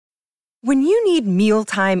When you need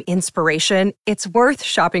mealtime inspiration, it's worth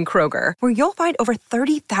shopping Kroger, where you'll find over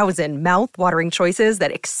 30,000 mouth-watering choices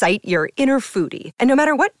that excite your inner foodie. And no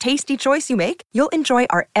matter what tasty choice you make, you'll enjoy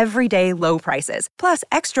our everyday low prices, plus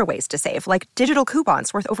extra ways to save, like digital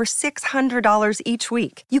coupons worth over $600 each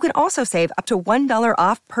week. You can also save up to $1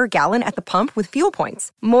 off per gallon at the pump with fuel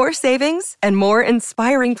points. More savings and more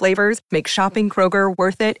inspiring flavors make shopping Kroger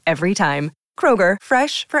worth it every time. Kroger,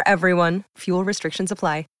 fresh for everyone. Fuel restrictions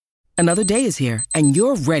apply. Another day is here, and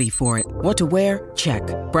you're ready for it. What to wear? Check.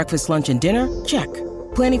 Breakfast, lunch, and dinner? Check.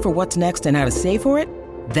 Planning for what's next and how to save for it?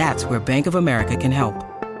 That's where Bank of America can help.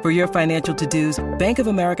 For your financial to-dos, Bank of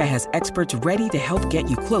America has experts ready to help get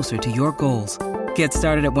you closer to your goals. Get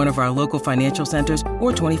started at one of our local financial centers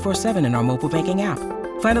or 24/7 in our mobile banking app.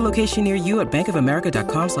 Find a location near you at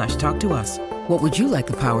bankofamerica.com/talktous. What would you like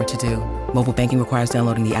the power to do? Mobile banking requires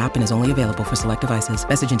downloading the app and is only available for select devices.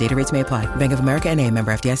 Message and data rates may apply. Bank of America N.A.,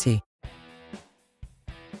 member FDIC.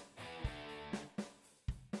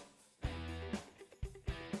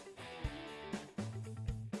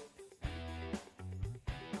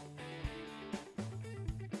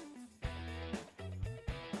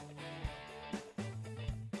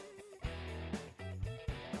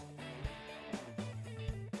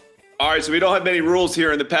 All right, so we don't have many rules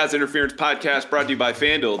here in the Pass Interference Podcast, brought to you by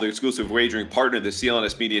FanDuel, the exclusive wagering partner of the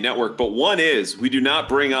CLNS Media Network. But one is, we do not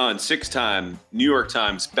bring on six-time New York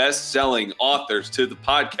Times best-selling authors to the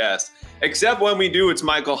podcast, except when we do, it's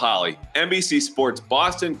Michael Holley, NBC Sports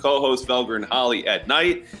Boston co-host Felger and Holley at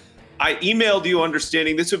night. I emailed you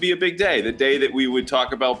understanding this would be a big day, the day that we would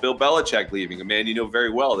talk about Bill Belichick leaving, a man you know very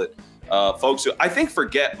well that folks who I think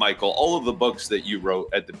forget, Michael, all of the books that you wrote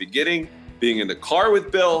at the beginning, being in the car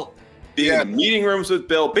with Bill, being in the meeting rooms with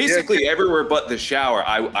Bill, basically everywhere but the shower,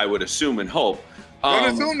 I would assume and hope.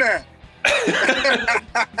 Don't assume that.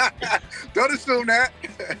 Don't assume that.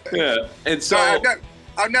 Yeah, and so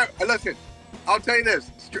I've never, listen, I'll tell you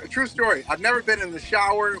this, true story. I've never been in the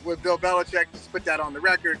shower with Bill Belichick, just put that on the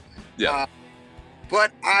record. Yeah.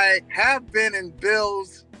 But I have been in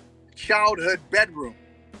Bill's childhood bedroom.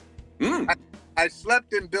 I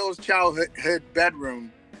slept in Bill's childhood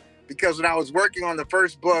bedroom because when I was working on the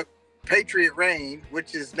first book, Patriot Reign,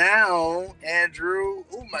 which is now, Andrew,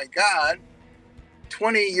 oh my God,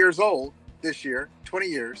 20 years old this year, 20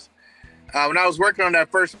 years. When I was working on that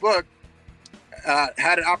first book,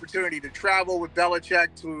 had an opportunity to travel with Belichick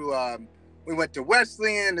we went to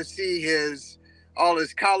Wesleyan to see all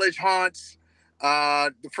his college haunts,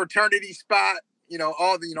 the fraternity spot,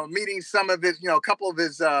 meeting some of his, a couple of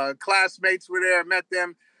his classmates were there, met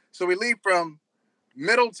them. So we leave from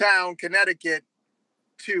Middletown, Connecticut,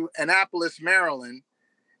 to Annapolis, Maryland.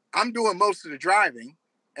 I'm doing most of the driving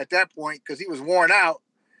at that point because he was worn out.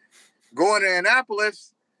 Going to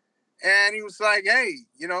Annapolis, and he was like, "Hey,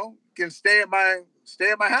 you can stay at my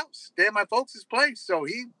house, stay at my folks' place." So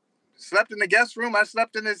he slept in the guest room. I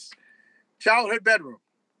slept in his childhood bedroom.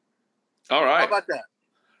 All right. How about that?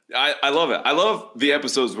 I love it. I love the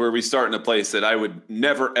episodes where we start in a place that I would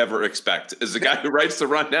never, ever expect. As the guy who writes the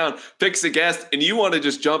rundown, picks a guest, and you want to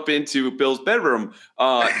just jump into Bill's bedroom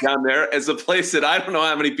down there as a place that I don't know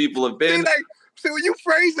how many people have been. See, when you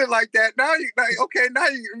phrase it like that, now you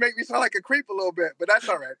make me sound like a creep a little bit, but that's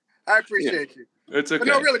all right. I appreciate you. It's okay. But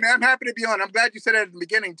no, really, man, I'm happy to be on. I'm glad you said that at the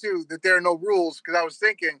beginning, too, that there are no rules, because I was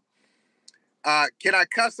thinking, can I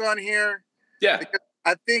cuss on here? Yeah. Because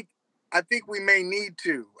I think we may need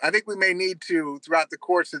to. I think we may need to throughout the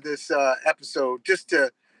course of this episode,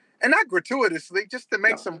 and not gratuitously, just to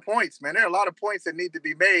make some points, man. There are a lot of points that need to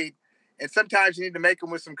be made, and sometimes you need to make them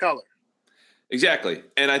with some color. Exactly.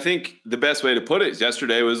 And I think the best way to put it is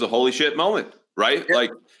yesterday was a holy shit moment, right? Yeah.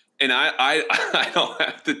 And I don't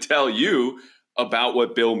have to tell you about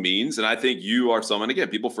what Bill means. And I think you are someone, again,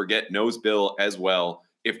 people forget, knows Bill as well,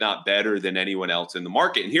 if not better than anyone else in the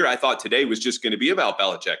market. And here I thought today was just going to be about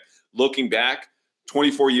Belichick. Looking back,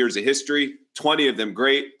 24 years of history, 20 of them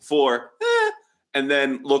great, 4, and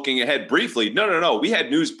then looking ahead briefly. No. We had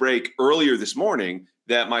news break earlier this morning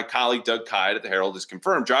that my colleague Doug Kyde at the Herald has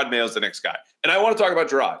confirmed Jerod Mayo is the next guy. And I want to talk about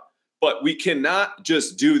Jerod, but we cannot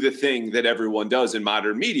just do the thing that everyone does in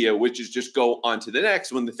modern media, which is just go on to the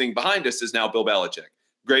next when the thing behind us is now Bill Belichick,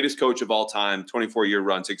 greatest coach of all time, 24-year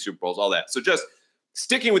run, 6 Super Bowls, all that. So just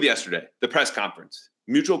sticking with yesterday, the press conference.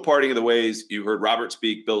 Mutual parting of the ways. You heard Robert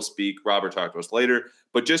speak, Bill speak. Robert talked to us later.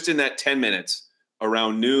 But just in that 10 minutes,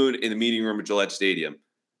 around noon in the meeting room at Gillette Stadium,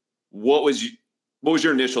 what was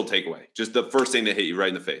your initial takeaway? Just the first thing that hit you right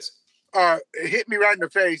in the face. It hit me right in the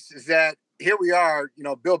face is that here we are,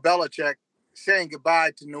 Bill Belichick saying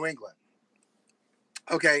goodbye to New England.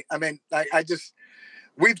 Okay, I mean,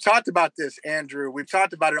 We've talked about this, Andrew. We've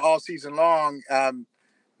talked about it all season long.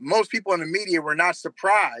 Most people in the media were not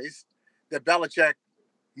surprised that Belichick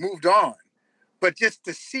moved on, but just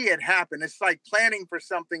to see it happen, it's like planning for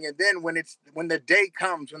something. And then when the day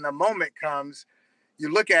comes, when the moment comes,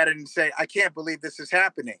 you look at it and say, I can't believe this is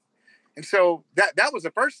happening. And so that was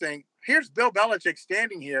the first thing. Here's Bill Belichick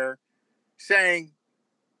standing here saying,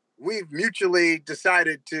 we've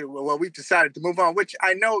decided to move on, which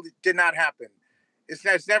I know did not happen.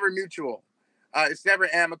 It's never mutual. It's never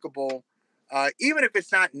amicable. Even if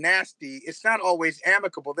it's not nasty, it's not always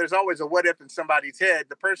amicable. There's always a what if in somebody's head.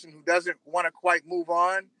 The person who doesn't want to quite move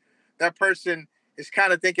on, that person is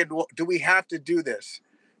kind of thinking, well, do we have to do this?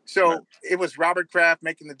 So It was Robert Kraft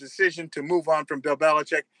making the decision to move on from Bill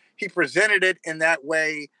Belichick. He presented it in that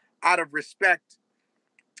way out of respect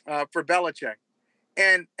for Belichick.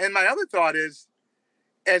 And my other thought is,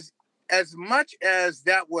 as much as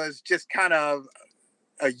that was just kind of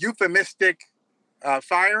a euphemistic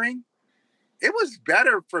firing, it was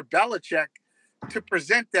better for Belichick to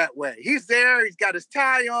present that way. He's there. He's got his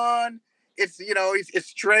tie on. It's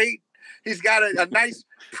straight. He's got a nice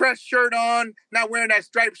press shirt on, not wearing that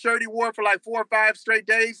striped shirt he wore for like 4 or 5 straight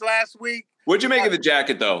days last week. What'd you make of the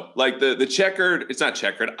jacket, though? Like the checkered, it's not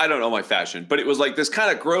checkered. I don't know my fashion, but it was like this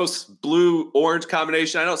kind of gross blue-orange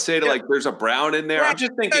combination. I don't say to like there's a brown in there. I'm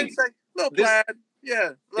just thinking. Little plaid.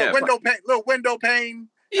 Yeah. Little window pane.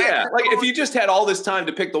 Yeah. Like if you just had all this time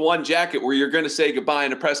to pick the one jacket where you're going to say goodbye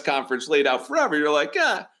in a press conference laid out forever, you're like,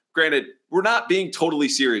 granted, we're not being totally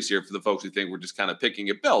serious here for the folks who think we're just kind of picking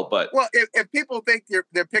at Bill. But well, if people think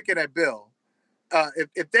they're picking at Bill,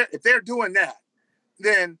 if they're doing that,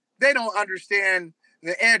 then they don't understand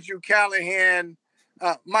the Andrew Callahan,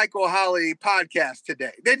 Michael Holley podcast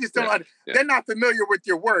today. They just don't. They're not familiar with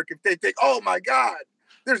your work. If they think, oh my God,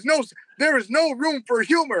 there is no room for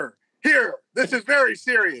humor here. This is very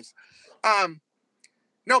serious.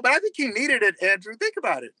 No, but I think he needed it, Andrew. Think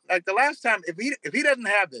about it. Like the last time, if he doesn't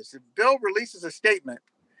have this, if Bill releases a statement,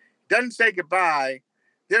 doesn't say goodbye,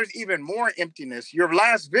 there's even more emptiness. Your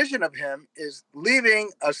last vision of him is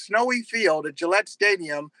leaving a snowy field at Gillette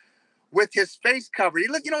Stadium with his face covered. He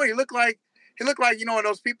looked like when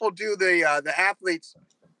those people do the athletes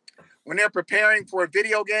when they're preparing for a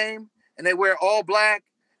video game and they wear all black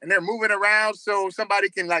and they're moving around so somebody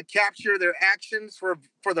can like capture their actions for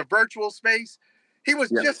the virtual space. He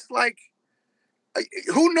was just like,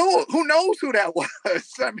 who knows who that was?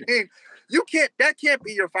 I mean, that can't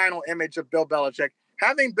be your final image of Bill Belichick.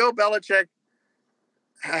 Having Bill Belichick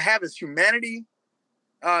have his humanity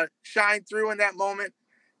shine through in that moment,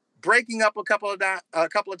 breaking up a couple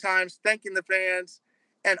of times, thanking the fans,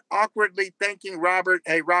 and awkwardly thanking Robert.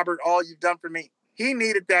 Hey, Robert, all you've done for me. He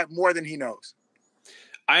needed that more than he knows.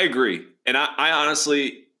 I agree. And I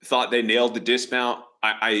honestly thought they nailed the dismount.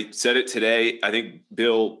 I said it today. I think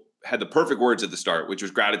Bill had the perfect words at the start, which was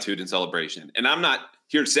gratitude and celebration. And I'm not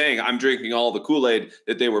here saying I'm drinking all the Kool-Aid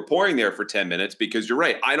that they were pouring there for 10 minutes, because you're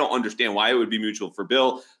right. I don't understand why it would be mutual for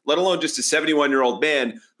Bill, let alone just a 71-year-old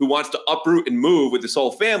man who wants to uproot and move with his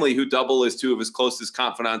whole family, who double as 2 of his closest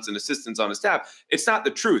confidants and assistants on his staff. It's not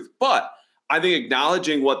the truth. But I think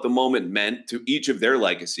acknowledging what the moment meant to each of their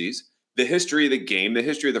legacies, the history of the game, the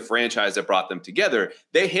history of the franchise that brought them together,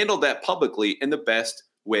 they handled that publicly in the best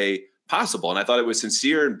way possible. And I thought it was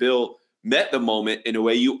sincere, and Bill met the moment in a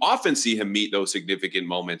way you often see him meet those significant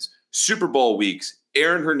moments. Super Bowl weeks,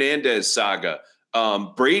 Aaron Hernandez saga,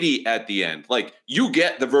 Brady at the end. Like, you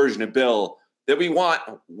get the version of Bill that we want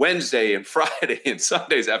Wednesday and Friday and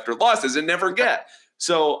Sundays after losses and never get.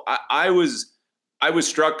 So I was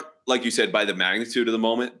struck, like you said, by the magnitude of the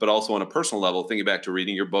moment, but also on a personal level, thinking back to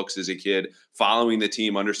reading your books as a kid, following the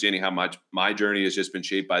team, understanding how much my journey has just been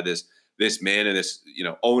shaped by this man and this,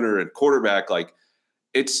 owner and quarterback. Like,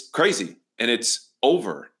 it's crazy and it's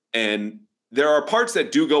over. And there are parts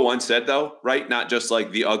that do go unsaid though, right? Not just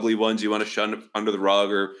like the ugly ones you want to shun under the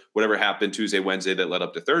rug or whatever happened Tuesday, Wednesday that led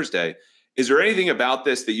up to Thursday. Is there anything about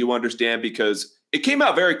this that you understand? Because it came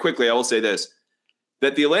out very quickly. I will say this,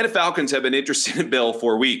 that the Atlanta Falcons have been interested in Bill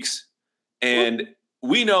for weeks. And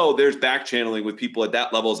we know there's back channeling with people at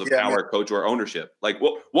that levels of power, coach, or ownership. Like,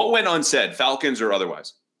 what went unsaid, Falcons or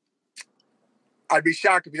otherwise? I'd be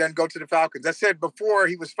shocked if he doesn't go to the Falcons. I said before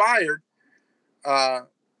he was fired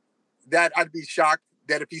that I'd be shocked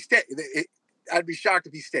that if he stayed. I'd be shocked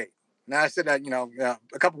if he stayed. Now, I said that,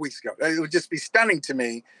 a couple weeks ago. It would just be stunning to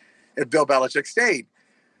me if Bill Belichick stayed.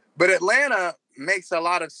 But Atlanta makes a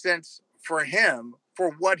lot of sense for him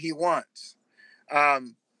for what he wants.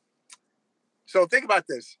 So think about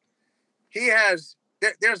this.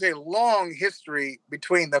 There's a long history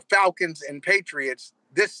between the Falcons and Patriots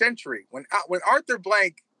this century. When Arthur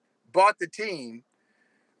Blank bought the team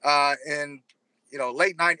in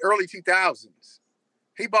late early 2000s,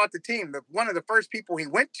 he bought the team. One of the first people he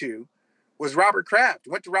went to was Robert Kraft.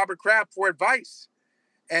 Went to Robert Kraft for advice,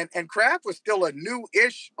 and Kraft was still a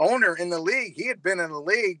new-ish owner in the league. He had been in the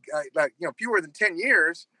league fewer than 10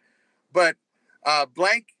 years, but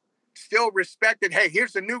Blank still respected. Hey,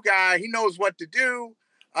 here's a new guy. He knows what to do.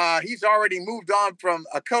 He's already moved on from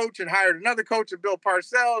a coach and hired another coach, Bill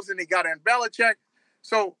Parcells, and he got in Belichick.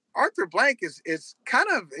 So Arthur Blank is kind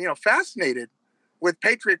of fascinated with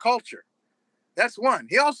Patriot culture. That's one.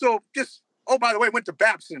 He also by the way, went to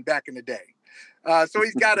Babson back in the day. So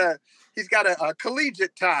he's got a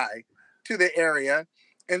collegiate tie to the area.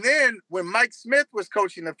 And then when Mike Smith was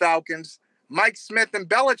coaching the Falcons, Mike Smith and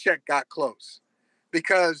Belichick got close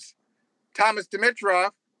because Thomas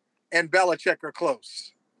Dimitroff and Belichick are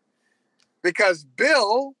close. Because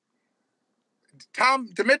Tom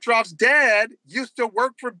Dimitroff's dad used to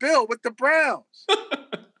work for Bill with the Browns.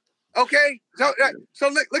 Okay, so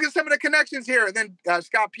look at some of the connections here. And then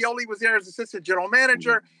Scott Pioli was there as assistant general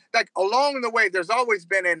manager. Like along the way, there's always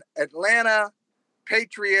been an Atlanta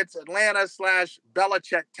Patriots,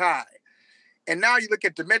 Atlanta/Belichick tie. And now you look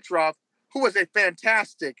at Dimitroff, who was a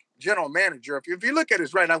fantastic general manager. If you look at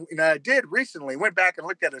his record, I did recently, went back and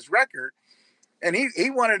looked at his record, and he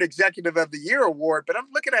won an Executive of the Year award. But I'm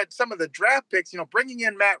looking at some of the draft picks, bringing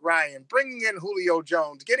in Matt Ryan, bringing in Julio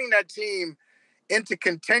Jones, getting that team into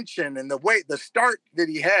contention, and the start that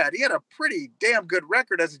he had a pretty damn good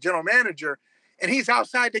record as a general manager, and he's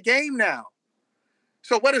outside the game now.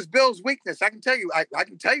 So what is Bill's weakness? I can tell you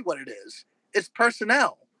what it is. It's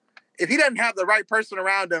personnel. If he doesn't have the right person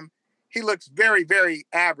around him, he looks very, very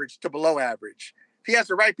average to below average. If he has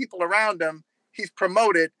the right people around him, he's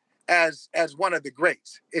promoted as one of the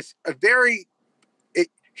greats. He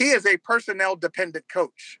is a personnel dependent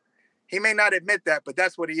coach. He may not admit that, but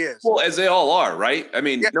that's what he is. Well, as they all are, right? I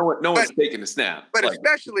mean, no one's taking a snap. But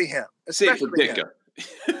especially him. Especially him.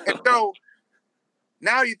 And so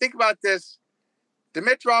now you think about this,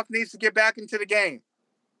 Dimitroff needs to get back into the game.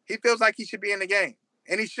 He feels like he should be in the game,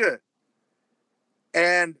 and he should.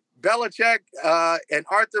 And Belichick and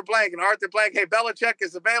Arthur Blank, hey, Belichick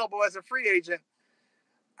is available as a free agent.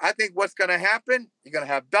 I think what's going to happen, you're going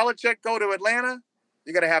to have Belichick go to Atlanta.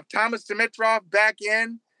 You're going to have Thomas Dimitroff back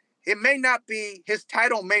in. His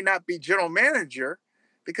title may not be general manager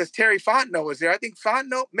because Terry Fontenot is there. I think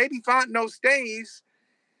Fontenot stays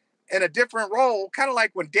in a different role, kind of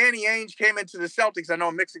like when Danny Ainge came into the Celtics. I know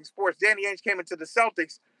I'm mixing sports. Danny Ainge came into the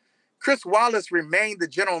Celtics. Chris Wallace remained the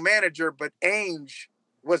general manager, but Ainge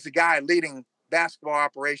was the guy leading basketball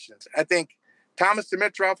operations. I think Thomas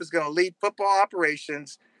Dimitroff is going to lead football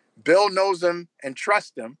operations. Bill knows him and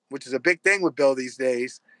trusts him, which is a big thing with Bill these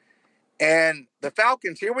days. And the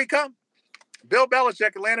Falcons, here we come. Bill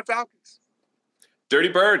Belichick, Atlanta Falcons. Dirty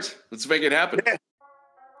Birds. Let's make it happen. Yeah.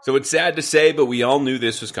 So it's sad to say, but we all knew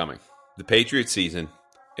this was coming. The Patriots season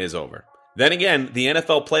is over. Then again, the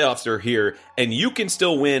NFL playoffs are here, and you can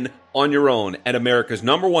still win on your own at America's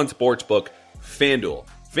 #1 sportsbook, FanDuel.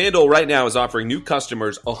 FanDuel right now is offering new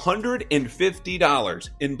customers $150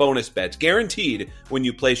 in bonus bets, guaranteed when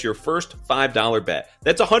you place your first $5 bet.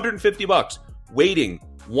 That's $150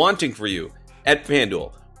 wanting for you at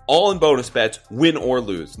FanDuel. All in bonus bets, win or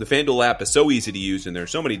lose. The FanDuel app is so easy to use, and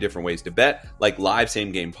there's so many different ways to bet, like live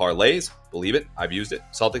same-game parlays. Believe it, I've used it.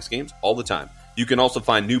 Celtics games all the time. You can also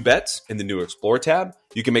find new bets in the new Explore tab.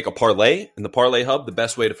 You can make a parlay in the Parlay Hub, the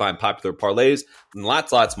best way to find popular parlays, and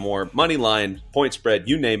lots more. Money line, point spread,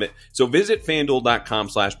 you name it. So visit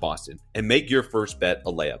FanDuel.com/Boston and make your first bet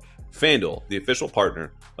a layup. FanDuel, the official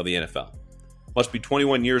partner of the NFL. Must be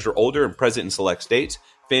 21 years or older and present in select states.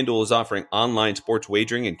 FanDuel is offering online sports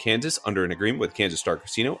wagering in Kansas under an agreement with Kansas Star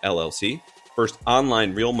Casino, LLC. First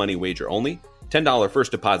online real money wager only. $10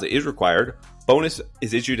 first deposit is required. Bonus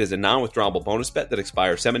is issued as a non-withdrawable bonus bet that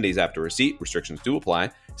expires 7 days after receipt. Restrictions do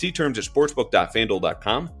apply. See terms at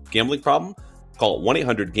sportsbook.fanduel.com. Gambling problem? Call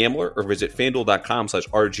 1-800-GAMBLER or visit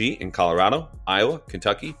fanduel.com/RG in Colorado, Iowa,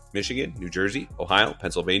 Kentucky, Michigan, New Jersey, Ohio,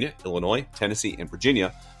 Pennsylvania, Illinois, Tennessee, and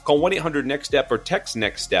Virginia. Call 1-800-NEXT-STEP or text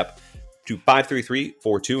NEXT STEP to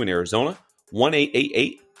 53342 in Arizona,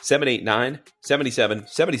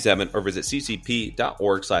 1-888-789-7777, or visit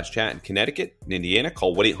ccp.org/chat in Connecticut. In Indiana,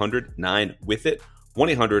 call 1-800-9-WITH-IT,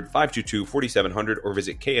 1-800-522-4700, or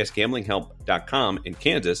visit ksgamblinghelp.com in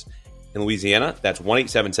Kansas. In Louisiana, that's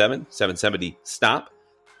 1-877-770-STOP.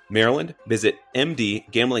 Maryland, visit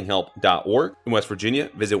mdgamblinghelp.org. In West Virginia,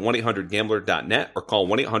 visit 1-800-GAMBLER.net or call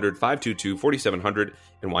 1-800-522-4700.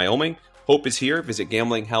 In Wyoming, Hope is here. Visit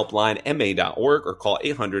gamblinghelplinema.org or call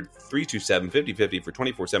 800-327-5050 for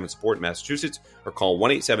 24/7 support in Massachusetts, or call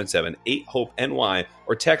 1-877-8-HOPE-NY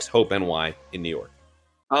or text HOPE-NY in New York.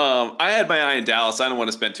 I had my eye in Dallas. I don't want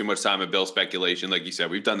to spend too much time on Bill speculation. Like you said,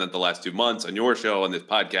 we've done that the last 2 months on your show, on this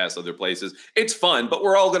podcast, other places. It's fun, but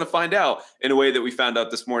we're all going to find out in a way that we found out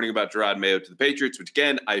this morning about Jerod Mayo to the Patriots, which,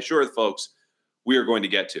 again, I assure the folks we are going to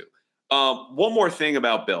get to. One more thing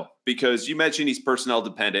about Bill, because you mentioned he's personnel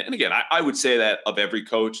dependent. And again, I would say that of every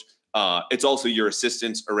coach. It's also your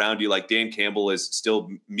assistants around you. Like Dan Campbell is still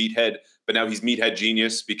meathead, but now he's meathead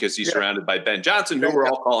genius because he's surrounded by Ben Johnson, who we're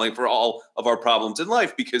all calling for all of our problems in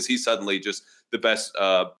life because he's suddenly just the best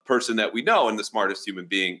person that we know and the smartest human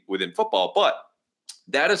being within football. But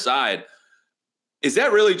that aside, is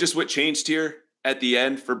that really just what changed here at the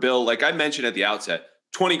end for Bill? Like I mentioned at the outset,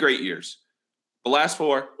 20 great years. The last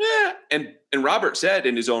 4, and Robert said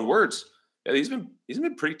in his own words, he's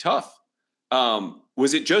been pretty tough.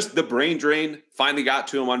 Was it just the brain drain finally got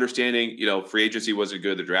to him, understanding, free agency wasn't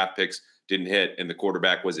good, the draft picks didn't hit, and the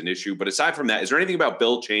quarterback was an issue? But aside from that, is there anything about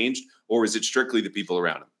Bill changed, or is it strictly the people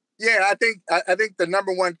around him? Yeah, I think the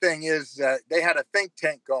number one thing is that they had a think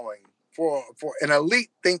tank going for an elite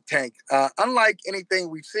think tank, unlike anything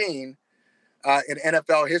we've seen in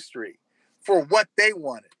NFL history, for what they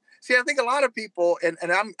wanted. See, I think a lot of people, and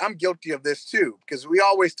I'm guilty of this too, because we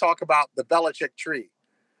always talk about the Belichick tree.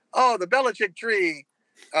 Oh, the Belichick tree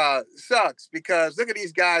sucks because look at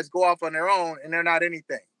these guys go off on their own and they're not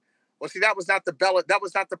anything. Well, see, that was not the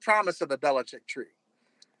promise of the Belichick tree.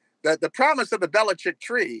 The promise of the Belichick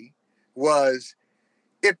tree was,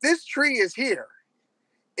 if this tree is here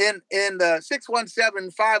in the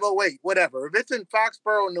 617-508, whatever, if it's in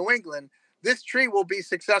Foxborough, New England, this tree will be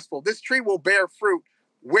successful. This tree will bear fruit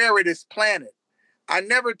where it is planted. I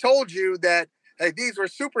never told you that these were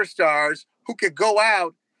superstars who could go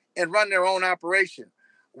out and run their own operation.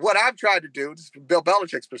 What I've tried to do, this is from Bill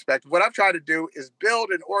Belichick's perspective, what I've tried to do is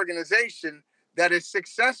build an organization that is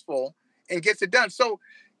successful and gets it done. So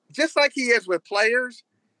just like he is with players,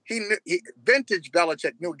 vintage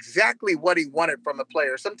Belichick knew exactly what he wanted from a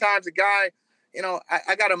player. Sometimes a guy,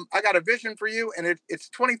 I got a vision for you, and it's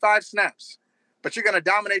 25 snaps, but you're going to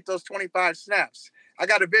dominate those 25 snaps. I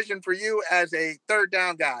got a vision for you as a third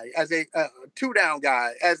down guy, as a 2-down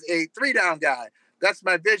guy, as a 3-down guy. That's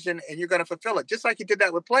my vision, and you're going to fulfill it. Just like he did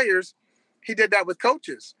that with players, he did that with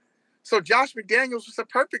coaches. So Josh McDaniels was a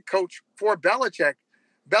perfect coach for Belichick.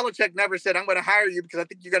 Belichick never said, I'm going to hire you because I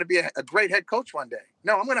think you're going to be a great head coach one day.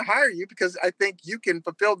 No, I'm going to hire you because I think you can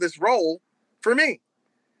fulfill this role for me.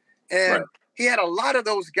 And He had a lot of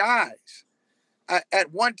those guys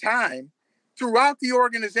at one time throughout the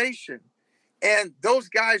organization. And those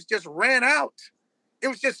guys just ran out. It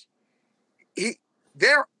was just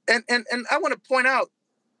and I want to point out,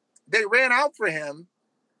 they ran out for him,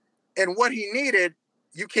 and what he needed,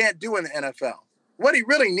 you can't do in the NFL. What he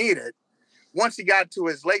really needed, once he got to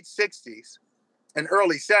his late 60s and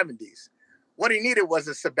early 70s, what he needed was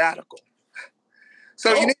a sabbatical.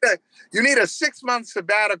 So you need a 6-month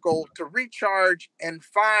sabbatical to recharge and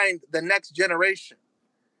find the next generation.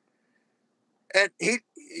 And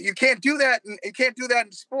you can't do that. You can't do that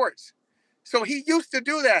in sports. So he used to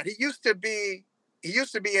do that. He used to be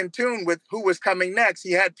in tune with who was coming next.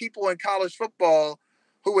 He had people in college football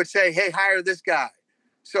who would say, hey, hire this guy.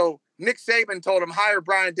 So Nick Saban told him, hire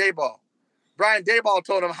Brian Daboll. Brian Daboll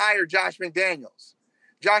told him, hire Josh McDaniels.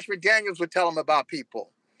 Josh McDaniels would tell him about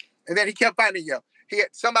people. And then he kept finding, he had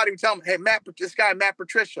somebody would tell him, hey, Matt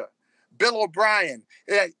Patricia, Bill O'Brien.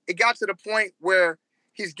 It got to the point where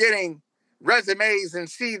he's getting resumes and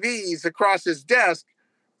CVs across his desk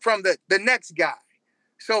from the next guy.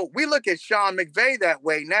 So we look at Sean McVay that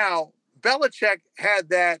way now. Belichick had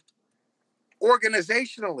that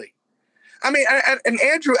organizationally. I mean, and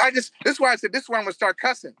Andrew, this is why I said this is where I'm going to start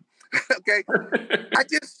cussing. Okay.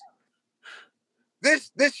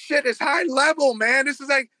 This shit is high level, man. This is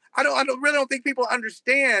like, I don't think people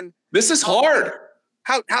understand. This is hard.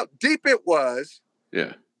 How deep it was.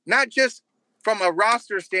 Yeah. Not just from a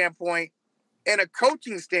roster standpoint and a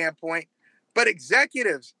coaching standpoint, but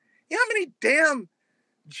executives. You know how many damn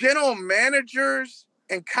general managers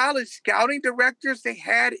and college scouting directors they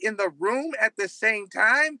had in the room at the same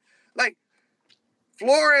time? Like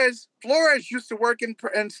Flores used to work in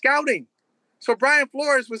scouting. So Brian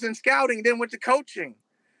Flores was in scouting, then went to coaching.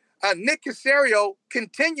 Nick Caserio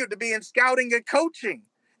continued to be in scouting and coaching.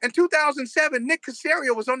 In 2007, Nick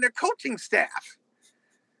Caserio was on their coaching staff.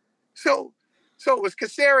 So it was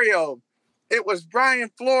Caserio, it was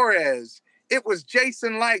Brian Flores, it was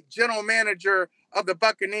Jason Light, general manager of the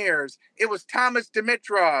Buccaneers, it was Thomas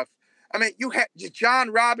Dimitroff. I mean, you had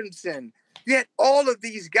John Robinson. You had all of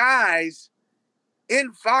these guys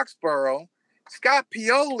in Foxborough, Scott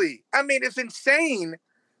Pioli. I mean, it's insane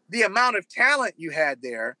the amount of talent you had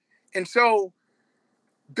there. And so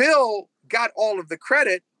Bill got all of the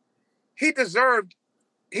credit. He deserved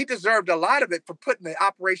a lot of it for putting the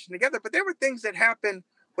operation together. But there were things that happened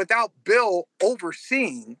without Bill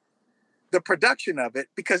overseeing the production of it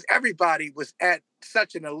because everybody was at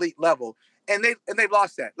such an elite level. And they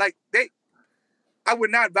lost that. Like I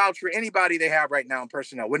would not vouch for anybody they have right now in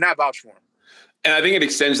personnel. Would not vouch for them. And I think it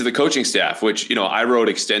extends to the coaching staff, which, I wrote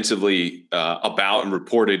extensively about and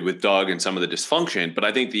reported with Doug and some of the dysfunction. But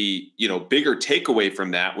I think the, bigger takeaway from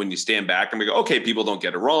that, when you stand back and we go, okay, people don't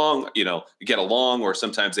get it wrong, get along, or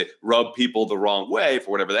sometimes they rub people the wrong way for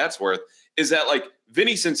whatever that's worth, is that like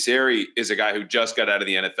Vinny Cincinnati is a guy who just got out of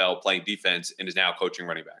the NFL playing defense and is now coaching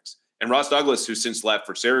running backs. And Ross Douglas, who since left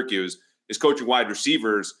for Syracuse, is coaching wide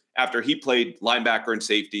receivers after he played linebacker and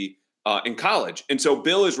safety in college. And so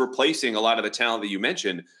Bill is replacing a lot of the talent that you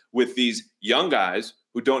mentioned with these young guys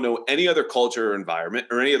who don't know any other culture or environment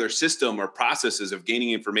or any other system or processes of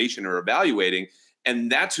gaining information or evaluating.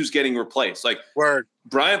 And that's who's getting replaced. Like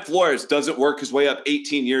Brian Flores doesn't work his way up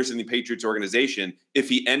 18 years in the Patriots organization if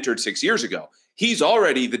he entered 6 years ago. He's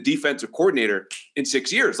already the defensive coordinator in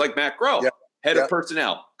 6 years, like Matt Groh, head of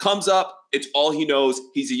personnel. Comes up, it's all he knows.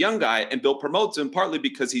 He's a young guy, and Bill promotes him partly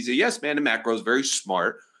because he's a yes man, and Matt Groh's very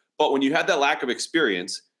smart. But when you have that lack of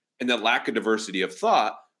experience and that lack of diversity of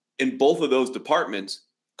thought in both of those departments,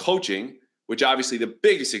 coaching, which obviously the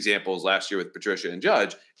biggest example is last year with Patricia and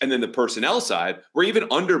Judge, and then the personnel side, where even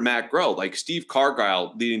under Matt Groh, like Steve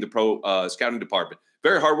Cargile leading the pro scouting department,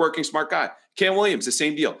 very hardworking, smart guy. Cam Williams, the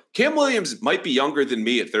same deal. Cam Williams might be younger than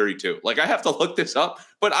me at 32. Like, I have to look this up,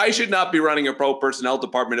 but I should not be running a pro personnel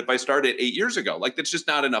department if I started 8 years ago. Like, that's just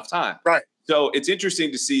not enough time. Right. So it's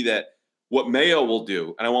interesting to see that what Mayo will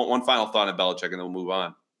do, and I want one final thought on Belichick and then we'll move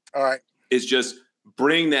on. All right. Is just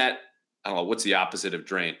bring that, I don't know, what's the opposite of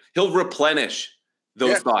drain? He'll replenish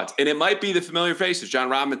those thoughts. And it might be the familiar faces, John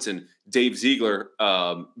Robinson, Dave Ziegler,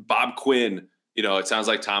 Bob Quinn. It sounds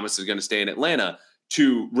like Thomas is going to stay in Atlanta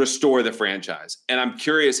to restore the franchise. And I'm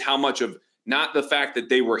curious how much of not the fact that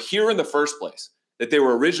they were here in the first place, that they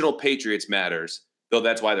were original Patriots matters, though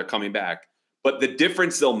that's why they're coming back. But the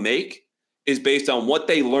difference they'll make is based on what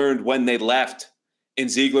they learned when they left. And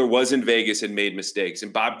Ziegler was in Vegas and made mistakes.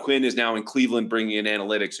 And Bob Quinn is now in Cleveland bringing in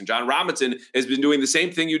analytics. And John Robinson has been doing the same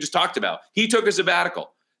thing you just talked about. He took a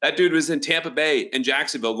sabbatical. That dude was in Tampa Bay and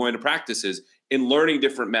Jacksonville going to practices and learning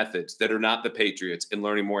different methods that are not the Patriots and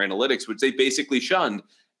learning more analytics, which they basically shunned.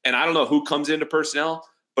 And I don't know who comes into personnel,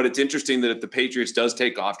 but it's interesting that if the Patriots does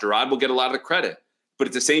take off, Jerod will get a lot of the credit. But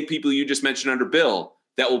it's the same people you just mentioned under Bill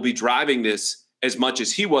that will be driving this as much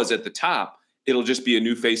as he was at the top. It'll just be a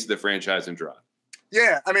new face of the franchise in Jerod.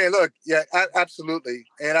 Yeah, I mean, look, absolutely.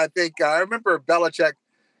 And I think I remember Belichick,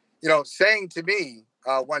 saying to me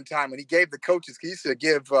one time when he gave the coaches, he used to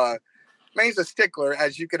give, he's a stickler,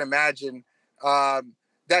 as you can imagine,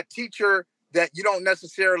 that teacher that you don't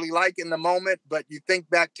necessarily like in the moment, but you think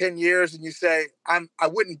back 10 years and you say, I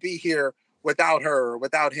wouldn't be here without her or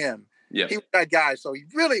without him. Yeah. He was that guy. So he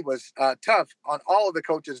really was tough on all of the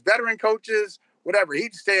coaches, veteran coaches, whatever.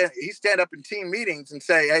 He'd stand up in team meetings and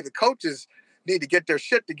say, hey, the coaches need to get their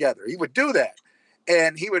shit together. He would do that.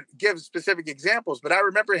 And he would give specific examples. But I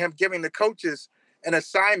remember him giving the coaches an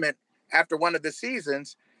assignment after one of the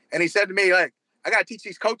seasons. And he said to me, like, I got to teach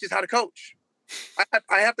these coaches how to coach.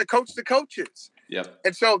 I have to coach the coaches. Yeah.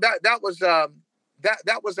 And so that was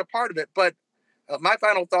a part of it. But my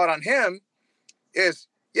final thought on him is,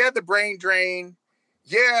 the brain drain.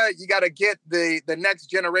 Yeah, you got to get the next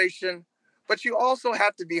generation. But you also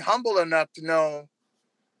have to be humble enough to know,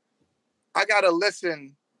 I got to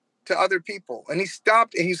listen to other people. And he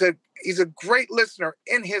stopped and he said, he's a great listener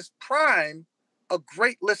in his prime, a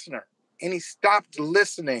great listener. And he stopped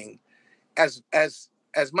listening as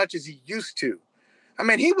much as he used to. I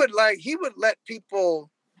mean, he would let people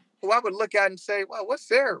who I would look at and say, well, what's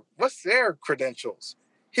their credentials?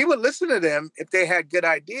 He would listen to them if they had good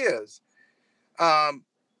ideas.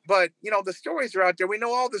 But the stories are out there. We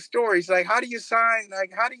know all the stories. Like, how do you sign?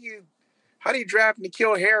 Like, how do you draft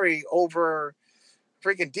N'Keal Harry over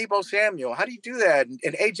freaking Deebo Samuel? How do you do that?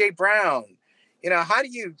 And AJ Brown, how do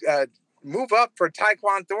you move up for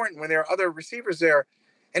Tyquan Thornton when there are other receivers there?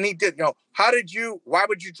 And he did, why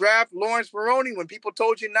would you draft Lawrence Maroney when people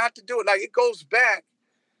told you not to do it? Like, it goes back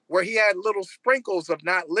where he had little sprinkles of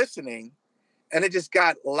not listening, and it just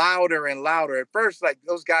got louder and louder. At first, like,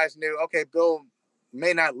 those guys knew, okay, Bill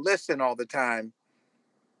may not listen all the time,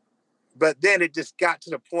 but then it just got to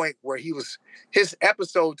the point where his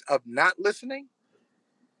episodes of not listening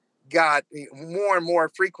got more and more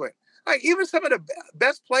frequent. Like even some of the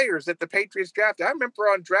best players that the Patriots drafted. I remember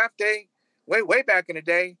on draft day, way back in the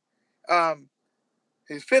day,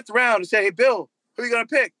 his 5th round, he said, "Hey, Bill, who are you going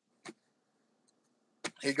to pick?"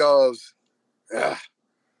 He goes,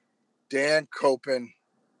 Dan Copen,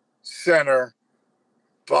 center,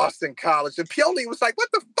 Boston College. And Pioli was like, "What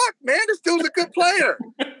the fuck, man? This dude's a good player.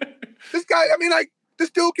 This guy, this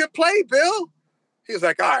dude can play, Bill." He was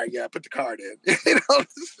like, "All right, yeah, put the card in." It's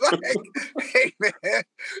like, hey, man.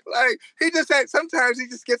 Like, sometimes he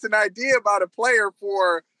just gets an idea about a player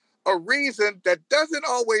for a reason that doesn't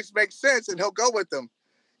always make sense, and he'll go with them.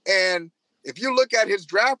 And if you look at his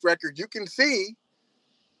draft record, you can see,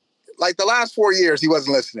 like the last 4 years, he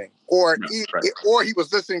wasn't listening, or he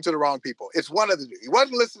was listening to the wrong people. It's one of the two. He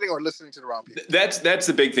wasn't listening or listening to the wrong people. That's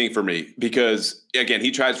the big thing for me, because again, he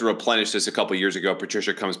tries to replenish this a couple of years ago.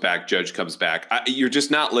 Patricia comes back, Judge comes back. You're just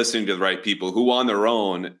not listening to the right people who, on their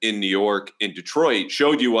own in New York, in Detroit,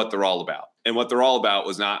 showed you what they're all about, and what they're all about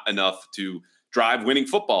was not enough to drive winning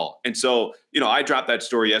football. And so, I dropped that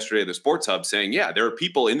story yesterday at the Sports Hub saying, yeah, there are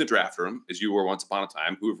people in the draft room, as you were once upon a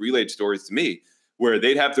time, who have relayed stories to me where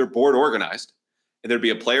they'd have their board organized and there'd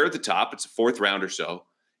be a player at the top. It's a 4th round or so.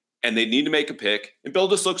 And they need to make a pick. And Bill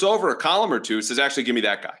just looks over a column or two and says, actually, give me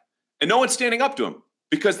that guy. And no one's standing up to him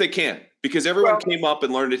because they can, because everyone came up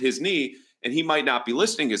and learned at his knee, and he might not be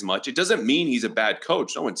listening as much. It doesn't mean he's a bad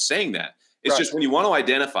coach. No one's saying that. It's just when you want to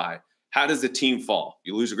identify, how does the team fall?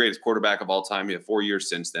 You lose the greatest quarterback of all time. You have 4 years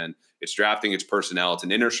since then. It's drafting, it's personnel. It's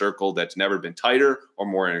an inner circle that's never been tighter or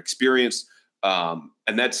more inexperienced.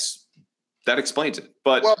 And that explains it.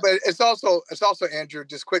 But it's also Andrew,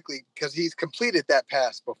 just quickly, because he's completed that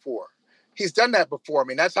pass before. He's done that before. I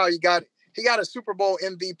mean, that's how he got a Super Bowl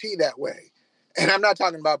MVP that way. And I'm not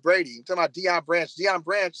talking about Brady. I'm talking about Deion Branch. Deion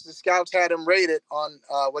Branch, the scouts had him rated on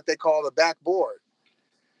what they call the backboard.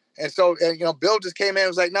 And so, Bill just came in and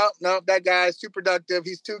was like, no, that guy's too productive.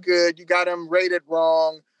 He's too good. You got him rated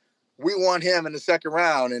wrong. We want him in the 2nd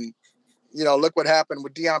round. And, look what happened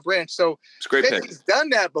with Deion Branch. So it's a great pick. He's done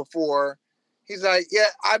that before. He's like, yeah,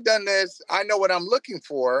 I've done this. I know what I'm looking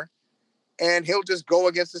for. And he'll just go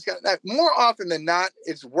against this guy. Now, more often than not,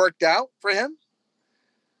 it's worked out for him.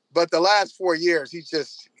 But the last 4 years, he's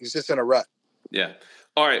just in a rut. Yeah.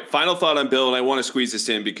 All right. Final thought on Bill. And I want to squeeze this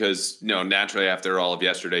in because, naturally after all of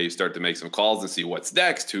yesterday, you start to make some calls and see what's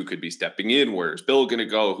next, who could be stepping in, where's Bill going to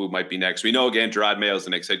go, who might be next. We know, again, Jerod Mayo is the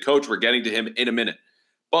next head coach. We're getting to him in a minute.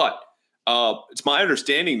 But it's my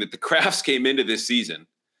understanding that the Krafts came into this season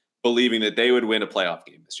believing that they would win a playoff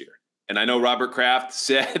game this year. And I know Robert Kraft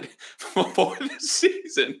said before the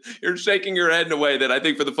season, you're shaking your head in a way that I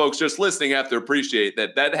think for the folks just listening have to appreciate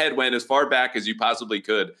that head went as far back as you possibly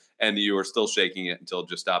could, and you are still shaking it until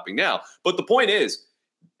just stopping now. But the point is,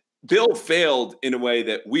 Bill failed in a way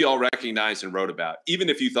that we all recognized and wrote about, even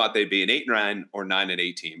if you thought they'd be an 8-9 or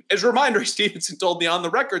 9-8 team. As a reminder, Stevenson told me on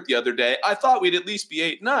the record the other day, I thought we'd at least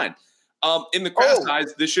be 8-9. In the Kraft's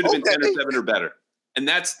eyes, this should have been 10-7 or better. And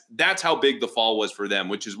that's how big the fall was for them,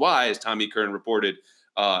 which is why, as Tommy Kern reported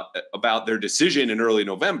about their decision in early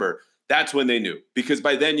November, that's when they knew. Because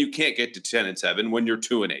by then you can't get to 10-7 when you're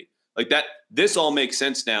 2-8. Like that, this all makes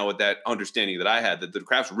sense now with that understanding that I had, that the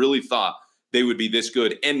Krafts really thought they would be this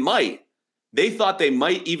good and they thought they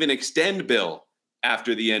might even extend Bill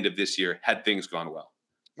after the end of this year had things gone well.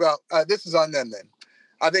 Well, this is on them then.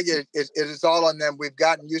 I think it is all on them. We've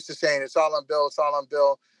gotten used to saying it's all on Bill, it's all on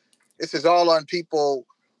Bill. This is all on people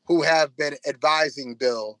who have been advising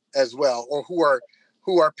Bill as well, or who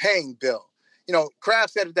are paying Bill.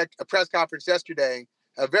 Kraft said at a press conference yesterday,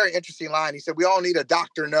 a very interesting line. He said, we all need a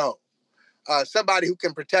Dr. No, somebody who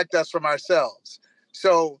can protect us from ourselves.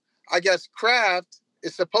 So I guess Kraft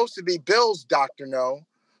is supposed to be Bill's Dr. No.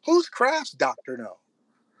 Who's Kraft's Dr. No?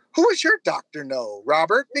 Who is your Dr. No,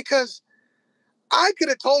 Robert? Because I could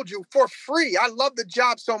have told you for free. I love the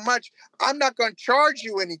job so much. I'm not going to charge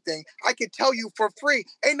you anything. I could tell you for free.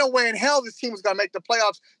 Ain't no way in hell this team is going to make the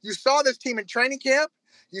playoffs. You saw this team in training camp.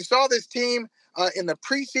 You saw this team in the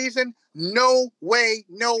preseason. No way,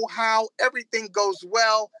 no how. Everything goes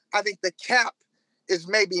well. I think the cap is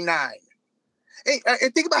maybe 9.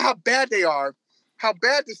 And think about how bad they are, how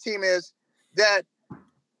bad this team is, that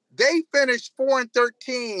they finished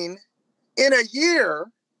 4-13 in a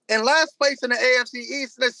year in last place in the AFC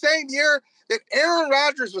East, in the same year that Aaron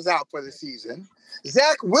Rodgers was out for the season.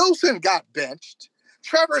 Zach Wilson got benched.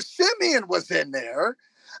 Trevor Siemian was in there.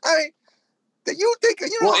 I mean, you think,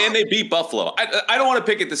 Well, and they beat Buffalo. I don't want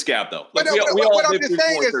to pick at the scab, though. Like what I'm just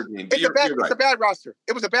saying is it's a bad roster.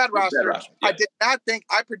 It was a bad roster. Yeah. I did not think,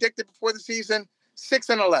 I predicted before the season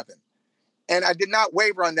 6-11. And I did not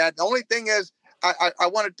waver on that. The only thing is, I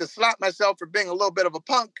wanted to slap myself for being a little bit of a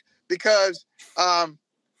punk because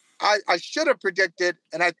I should have predicted,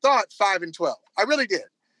 and I thought 5-12. I really did.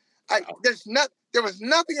 There was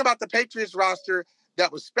nothing about the Patriots roster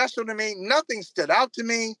that was special to me. Nothing stood out to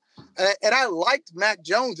me. And I liked Mac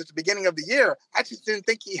Jones at the beginning of the year. I just didn't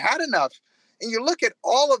think he had enough. And you look at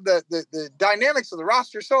all of the dynamics of the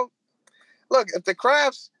roster. So, look, if the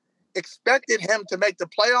Crafts expected him to make the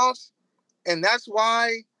playoffs, and that's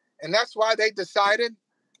why they decided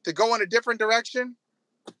to go in a different direction,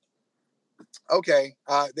 okay,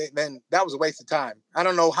 then that was a waste of time. I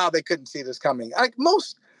don't know how they couldn't see this coming. Like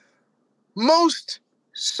most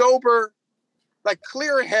sober, like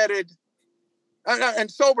clear-headed, and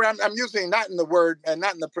sober, I'm using not in the word and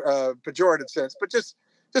not in the pejorative sense, but just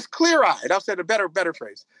clear-eyed. I'll say a better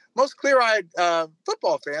phrase. Most clear-eyed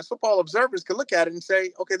football fans, football observers could look at it and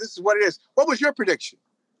say, okay, this is what it is. What was your prediction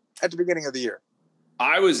at the beginning of the year?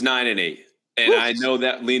 I was 9-8, and I know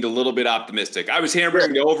that leaned a little bit optimistic. I was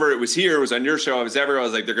hammering over. It was here. It was on your show. I was everywhere. I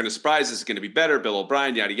was like, they're going to surprise us. It's going to be better. Bill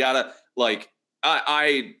O'Brien, yada, yada. Like,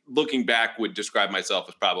 I looking back, would describe myself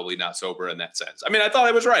as probably not sober in that sense. I mean, I thought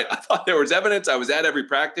I was right. I thought there was evidence. I was at every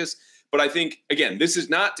practice. But I think, again, this is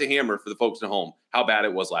not to hammer for the folks at home how bad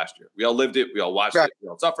it was last year. We all lived it. We all watched it. We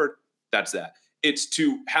all suffered. That's that. It's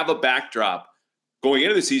to have a backdrop going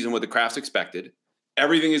into the season what the Crafts expected.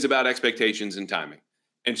 Everything is about expectations and timing.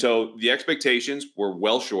 And so the expectations were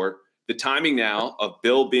well short. The timing now of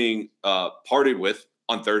Bill being parted with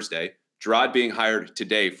on Thursday, Jerod being hired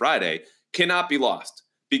today, Friday, cannot be lost.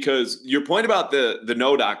 Because your point about the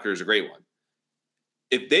no doctor is a great one.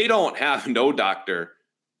 If they don't have no doctor,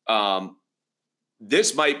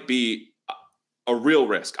 this might be a real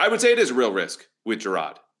risk. I would say it is a real risk with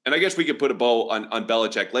Jerod. And I guess we could put a bow on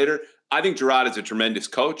Belichick later. I think Jerod is a tremendous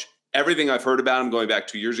coach. Everything I've heard about him going back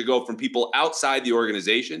 2 years ago from people outside the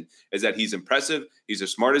organization is that he's impressive. He's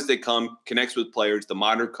as smart as they come, connects with players, the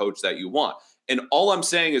modern coach that you want. And all I'm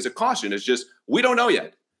saying as a caution is just, we don't know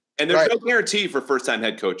yet. And there's no guarantee for first-time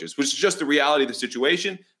head coaches, which is just the reality of the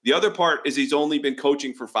situation. The other part is he's only been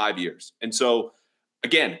coaching for 5 years. And so,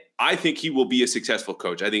 again, I think he will be a successful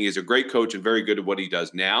coach. I think he's a great coach and very good at what he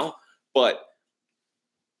does now. But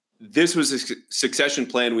this was a succession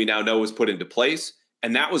plan we now know was put into place.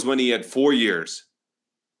 And that was when he had 4 years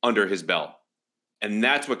under his belt. And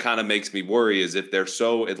that's what kind of makes me worry is if they're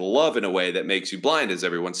so in love in a way that makes you blind, as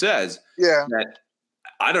everyone says. Yeah. That,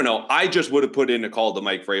 I don't know. I just would have put in a call to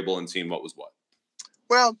Mike Vrabel and seen what was what.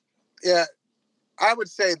 Well, yeah, I would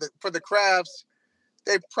say that for the Crafts,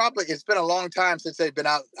 it's been a long time since they've been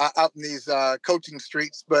out in these coaching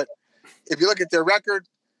streets. But if you look at their record,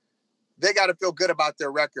 they got to feel good about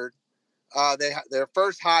their record. Their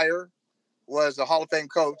first hire was a Hall of Fame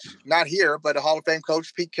coach, not here, but a Hall of Fame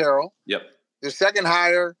coach, Pete Carroll. Yep. Their second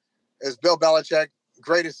hire is Bill Belichick,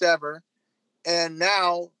 greatest ever. And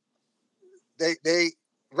now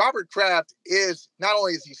Robert Kraft is, not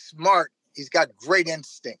only is he smart, he's got great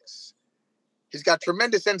instincts. He's got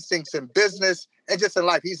tremendous instincts in business and just in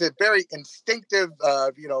life. He's a very instinctive,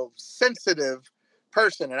 sensitive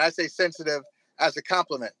person. And I say sensitive as a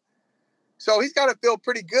compliment. So he's got to feel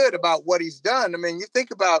pretty good about what he's done. I mean, you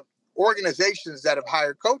think about organizations that have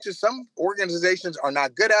hired coaches. Some organizations are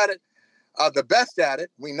not good at it. The best at it,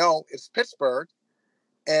 we know, is Pittsburgh.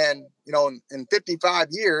 And, in 55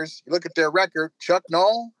 years, you look at their record, Chuck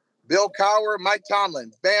Noll, Bill Cowher, Mike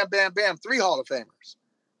Tomlin, bam, bam, bam, 3 Hall of Famers,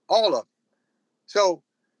 all of them. So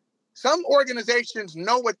some organizations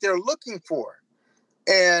know what they're looking for.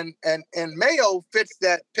 And Mayo fits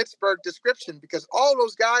that Pittsburgh description because all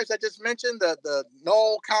those guys I just mentioned, the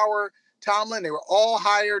Noll, Cowher, Tomlin, they were all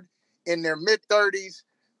hired in their mid-30s,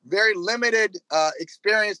 very limited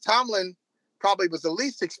experience. Tomlin probably was the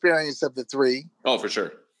least experienced of the 3. Oh, for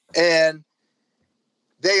sure. And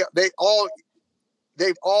they've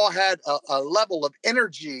all had a level of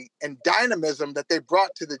energy and dynamism that they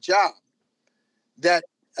brought to the job that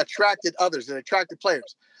attracted others and attracted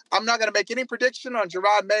players. I'm not going to make any prediction on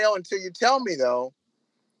Jerod Mayo until you tell me, though,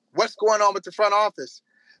 what's going on with the front office.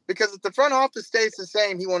 Because if the front office stays the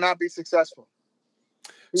same, he will not be successful.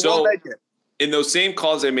 He won't make it. In those same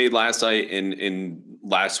calls I made last night in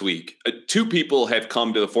last week, 2 people have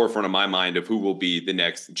come to the forefront of my mind of who will be the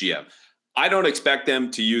next GM. I don't expect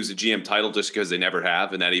them to use the GM title just because they never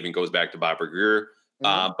have, and that even goes back to Bob Greer.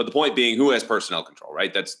 Mm-hmm. But the point being, who has personnel control,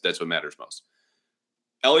 right? That's what matters most.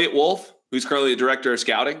 Elliot Wolf, who's currently a director of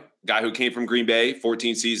scouting, guy who came from Green Bay,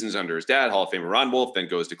 14 seasons under his dad, Hall of Famer Ron Wolf, then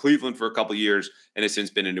goes to Cleveland for a couple of years and has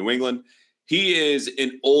since been in New England. He is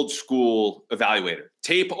an old school evaluator,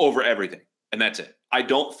 tape over everything, and that's it. I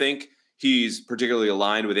don't think he's particularly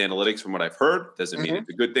aligned with analytics from what I've heard. Doesn't mean it's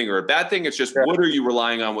a good thing or a bad thing. It's just what are you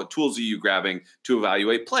relying on? What tools are you grabbing to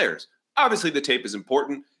evaluate players? Obviously, the tape is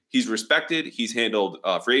important. He's respected. He's handled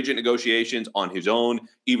free agent negotiations on his own,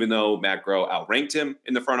 even though Matt Groh outranked him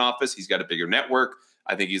in the front office. He's got a bigger network.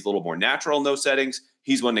 I think he's a little more natural in those settings.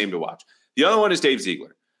 He's one name to watch. The other one is Dave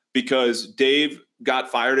Ziegler, because Dave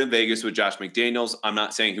got fired in Vegas with Josh McDaniels. I'm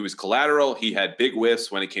not saying he was collateral. He had big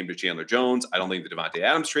whiffs when it came to Chandler Jones. I don't think the Devontae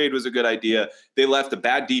Adams trade was a good idea. They left a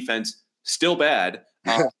bad defense, still bad,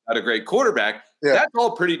 at a great quarterback. Yeah. That's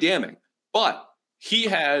all pretty damning. But he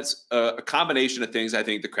has a combination of things I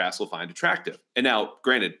think the Crafts will find attractive. And now,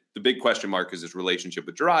 granted, the big question mark is his relationship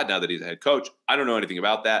with Jerod now that he's a head coach. I don't know anything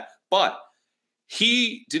about that. But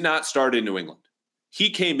he did not start in New England.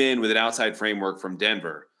 He came in with an outside framework from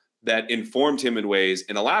Denver that informed him in ways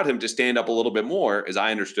and allowed him to stand up a little bit more, as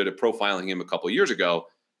I understood it, profiling him a couple of years ago.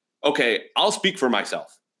 Okay, I'll speak for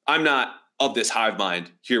myself. I'm not of this hive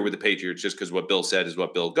mind here with the Patriots just because what Bill said is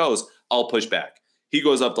what Bill goes. I'll push back. He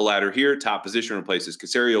goes up the ladder here, top position, replaces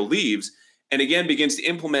Caserio, leaves, and again begins to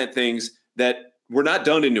implement things that were not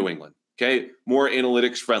done in New England. Okay, more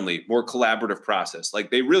analytics friendly, more collaborative process.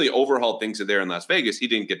 Like they really overhauled things there in Las Vegas. He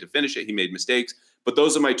didn't get to finish it. He made mistakes, but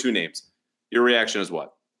those are my two names. Your reaction is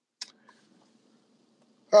what?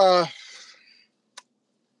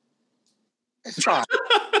 It's fine.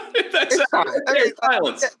 It's fine. I mean,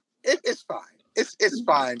 silence. It's fine. It's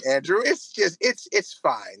fine, Andrew. It's just it's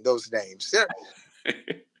fine. Those names.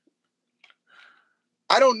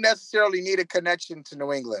 I don't necessarily need a connection to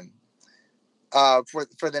New England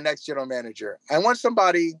for the next general manager. I want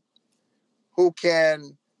somebody who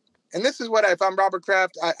can, and this is what if I'm Robert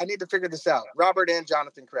Kraft, I need to figure this out. Robert and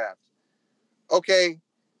Jonathan Kraft. Okay,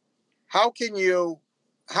 how can you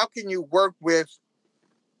work with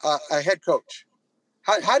a head coach?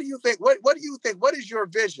 How do you think? What do you think? What is your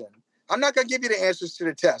vision? I'm not going to give you the answers to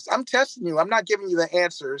the test. I'm testing you. I'm not giving you the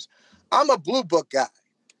answers. I'm a blue book guy.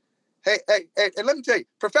 Hey, and let me tell you,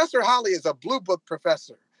 Professor Holley is a blue book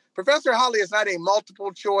professor. Professor Holley is not a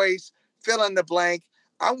multiple choice, fill in the blank.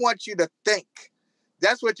 I want you to think.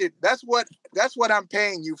 That's what I'm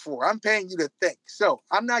paying you for. I'm paying you to think. So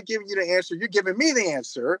I'm not giving you the answer. You're giving me the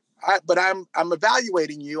answer, but I'm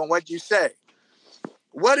evaluating you on what you say.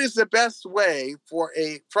 What is the best way for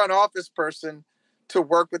a front office person to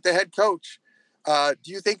work with the head coach?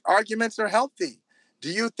 Do you think arguments are healthy? Do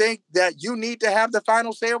you think that you need to have the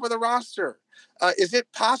final say over the roster? Is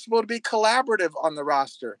it possible to be collaborative on the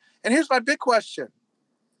roster? And here's my big question.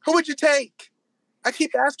 Who would you take? I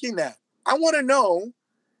keep asking that. I want to know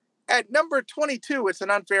at number 22, it's an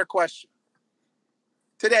unfair question.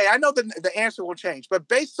 Today, I know the answer will change, but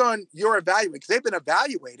based on your evaluation, because they've been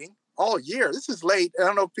evaluating all year. This is late. I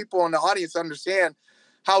don't know if people in the audience understand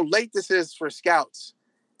how late this is for scouts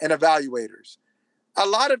and evaluators. A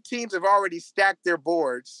lot of teams have already stacked their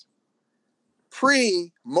boards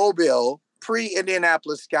pre-Mobile,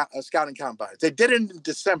 pre-Indianapolis scouting combines. They did it in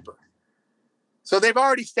December. So they've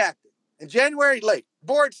already stacked it. In January, late,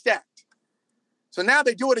 board stacked. So now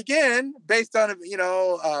they do it again based on,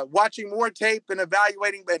 watching more tape and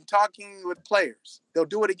evaluating and talking with players. They'll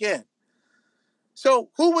do it again. So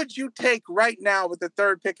who would you take right now with the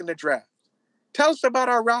third pick in the draft? Tell us about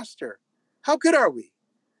our roster. How good are we?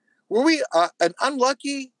 Were we an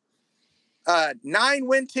unlucky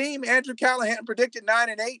 9-win team? Andrew Callahan predicted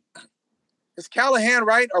 9-8. Is Callahan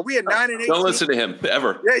right? Are we a 9-8 team? Don't listen to him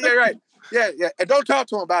ever. Yeah, right. Yeah. And don't talk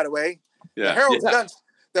to him, by the way. Yeah.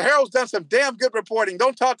 The Herald's done some damn good reporting.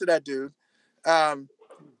 Don't talk to that dude.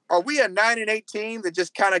 Are we a 9-8 team that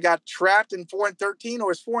just kind of got trapped in 4-13,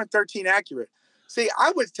 or is 4-13 accurate? See,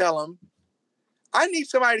 I would tell him, I need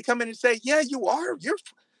somebody to come in and say, yeah, you are.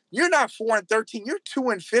 You're not 4-13. You're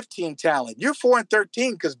 2-15 talent. You're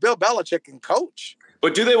 4-13 because Bill Belichick can coach.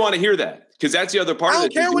 But do they want to hear that? Because that's the other part of it. I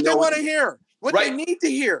don't care what they want to hear. What they need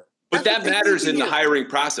to hear. But that matters in the hiring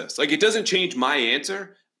process. Like, it doesn't change my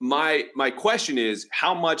answer. My question is,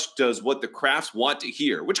 how much does what the Crafts want to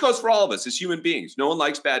hear, which goes for all of us as human beings. No one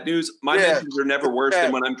likes bad news. My mentions are never worse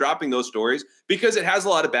than when I'm dropping those stories, because it has a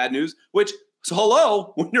lot of bad news, which, so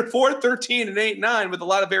hello, when you're 4-13 and 8-9 with a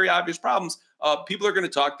lot of very obvious problems, people are going to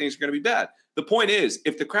talk, things are going to be bad. The point is,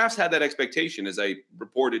 if the Crafts had that expectation, as I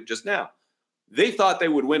reported just now, they thought they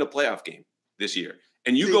would win a playoff game this year.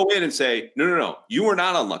 And you go in and say, no, you were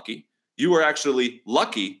not unlucky. You were actually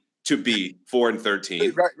lucky to be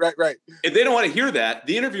 4-13. Right. If they don't want to hear that,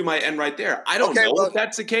 the interview might end right there. I don't know if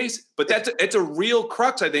that's the case, but it's a real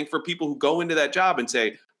crux, I think, for people who go into that job and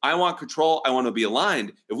say, I want control, I want to be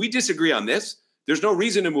aligned. If we disagree on this, there's no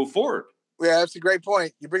reason to move forward. Yeah, that's a great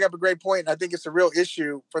point. You bring up a great point, and I think it's a real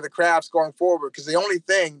issue for the Crafts going forward, because the only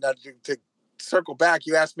thing that to circle back,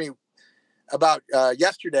 you asked me about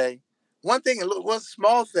yesterday. One thing, one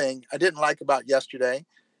small thing I didn't like about yesterday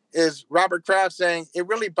is Robert Kraft saying, it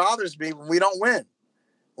really bothers me when we don't win.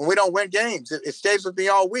 When we don't win games, it stays with me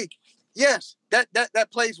all week. Yes,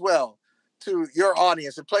 that plays well to your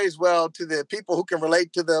audience. It plays well to the people who can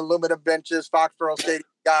relate to the aluminum benches, Foxborough Stadium.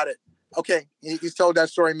 Got it. Okay, he's told that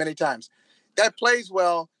story many times. That plays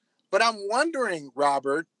well, but I'm wondering,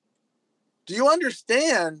 Robert, do you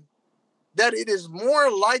understand that it is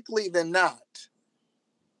more likely than not?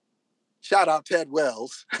 Shout out Ted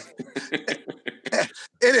Wells.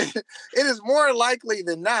 It is more likely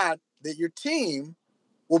than not that your team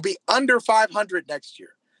will be under 500 next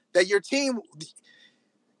year. That your team,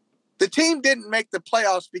 the team didn't make the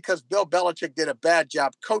playoffs because Bill Belichick did a bad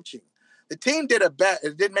job coaching. The team didn't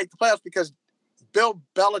make the playoffs because Bill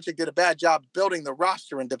Belichick did a bad job building the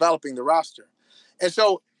roster and developing the roster. And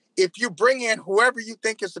so if you bring in whoever you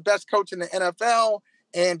think is the best coach in the NFL,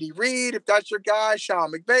 Andy Reid, if that's your guy,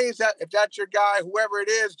 Sean McVay, if that's your guy, whoever it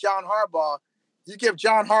is, John Harbaugh, you give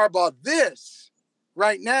John Harbaugh this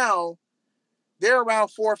right now, they're around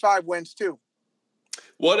 4 or 5 wins too.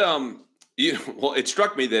 What well, it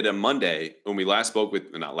struck me that on Monday when we spoke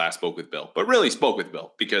with Bill, but really spoke with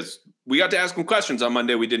Bill, because we got to ask him questions on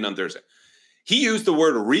Monday. We didn't on Thursday. He used the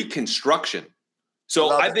word reconstruction.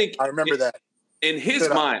 So I think I remember that in his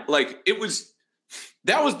mind, like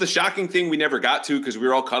that was the shocking thing we never got to, because we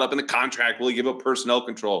were all caught up in the contract. Will he give up personnel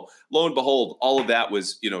control? Lo and behold, all of that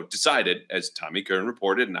was, decided, as Tommy Kern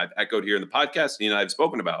reported, and I've echoed here in the podcast, and I've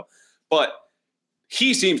spoken about. But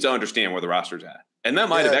he seems to understand where the roster's at. And that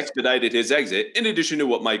might have expedited his exit, in addition to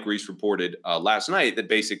what Mike Reese reported last night, that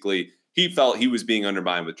basically he felt he was being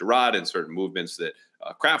undermined with Jerod and certain movements that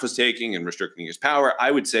Kraft was taking and restricting his power.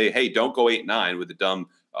 I would say, hey, don't go 8-9 with a dumb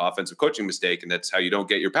offensive coaching mistake, and that's how you don't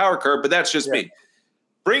get your power curve. But that's just me.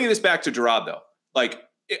 Bringing this back to Jerod, though,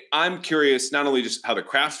 I'm curious not only just how the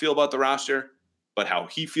Crafts feel about the roster, but how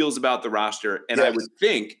he feels about the roster. And I would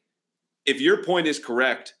think, if your point is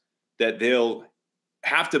correct, that they'll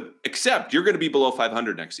have to accept you're going to be below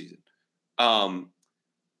 500 next season.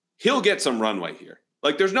 He'll get some runway here.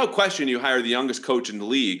 There's no question you hire the youngest coach in the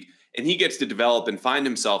league, and he gets to develop and find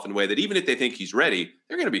himself in a way that even if they think he's ready,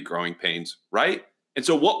 they're going to be growing pains, right? And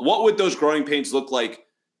so what would those growing pains look like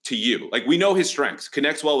to you? We know his strengths,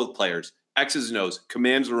 connects well with players, X's and O's,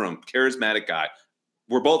 commands the room, charismatic guy.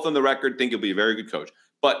 We're both on the record, think he'll be a very good coach.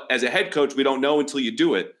 But as a head coach, we don't know until you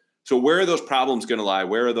do it. So where are those problems going to lie?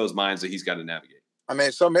 Where are those minds that he's got to navigate? I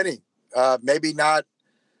mean, so many. Maybe not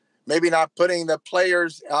putting the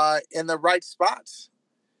players in the right spots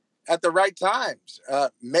at the right times.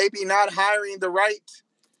 Maybe not hiring the right,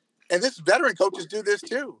 and this veteran coaches do this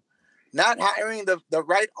too, not hiring the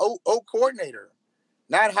right O coordinator,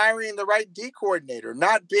 not hiring the right D coordinator,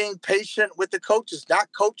 not being patient with the coaches, not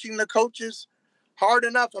coaching the coaches hard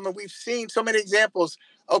enough. I mean, we've seen so many examples.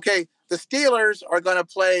 Okay, the Steelers are going to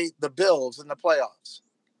play the Bills in the playoffs.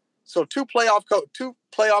 So two playoff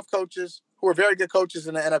coaches who are very good coaches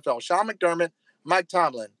in the NFL, Sean McDermott, Mike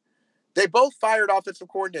Tomlin, they both fired offensive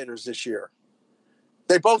coordinators this year.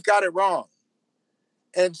 They both got it wrong.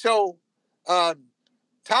 And so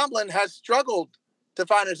Tomlin has struggled to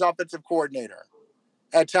find his offensive coordinator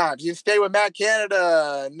at times. You stay with Matt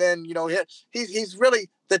Canada, and then, he's really,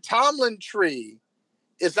 the Tomlin tree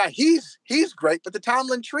is not, he's great, but the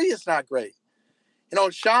Tomlin tree is not great.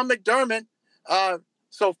 Sean McDermott,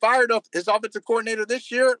 so fired up his offensive coordinator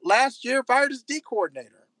this year. Last year, fired his D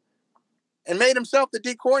coordinator and made himself the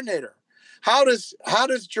D coordinator. How does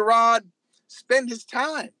Jerod spend his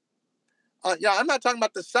time? I'm not talking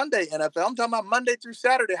about the Sunday NFL. I'm talking about Monday through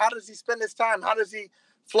Saturday. How does he spend his time? How does he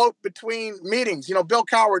float between meetings? Bill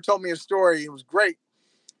Cowher told me a story. It was great.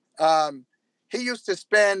 He used to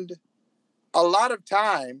spend a lot of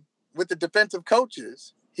time with the defensive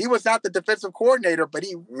coaches. He was not the defensive coordinator, but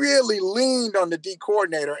he really leaned on the D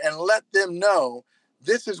coordinator and let them know,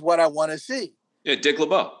 this is what I want to see. Yeah, Dick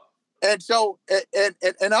LeBeau. And so,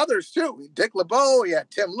 and others too. Dick LeBeau, he had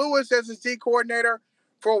Tim Lewis as his D coordinator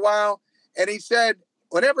for a while. And he said,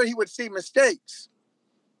 whenever he would see mistakes,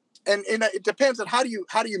 and it depends on how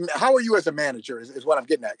are you as a manager is what I'm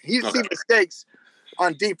getting at. He'd see mistakes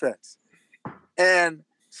on defense. And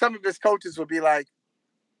some of his coaches would be like,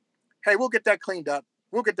 hey, we'll get that cleaned up.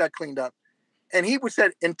 We'll get that cleaned up. And he would say,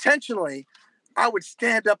 intentionally, I would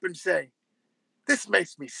stand up and say, this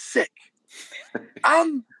makes me sick.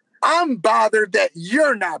 I'm bothered that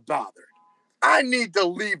you're not bothered. I need to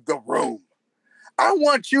leave the room. I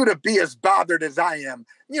want you to be as bothered as I am.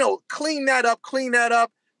 Clean that up.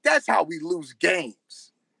 That's how we lose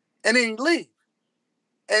games. And then he'd leave.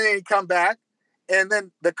 And then he'd come back, and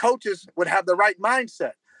then the coaches would have the right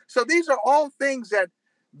mindset. So these are all things that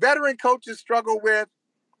veteran coaches struggle with,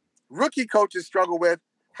 rookie coaches struggle with.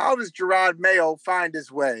 How does Jerod Mayo find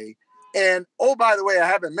his way? And, oh, by the way, I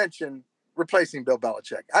haven't mentioned replacing Bill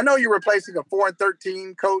Belichick. I know you're replacing a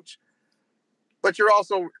 4-13 coach, but you're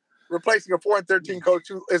also replacing a 4-13 coach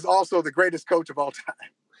who is also the greatest coach of all time.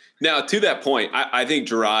 Now, to that point, I think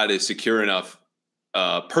Jerod is secure enough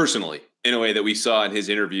personally in a way that we saw in his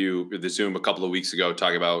interview with the Zoom a couple of weeks ago,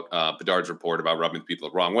 talking about Bedard's report about rubbing people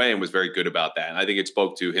the wrong way, and was very good about that. And I think it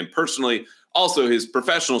spoke to him personally, also his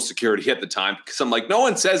professional security at the time, because I'm like, no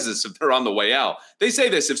one says this if they're on the way out. They say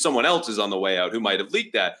this if someone else is on the way out who might have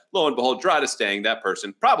leaked that. Lo and behold, Jerod is staying. That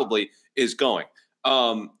person probably is going.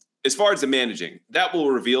 As far as the managing, that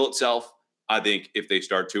will reveal itself, I think, if they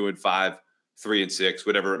start 2-5, 3-6,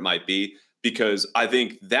 whatever it might be, because I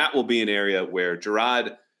think that will be an area where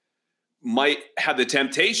Jerod might have the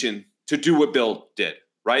temptation to do what Bill did,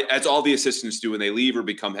 right? As all the assistants do when they leave or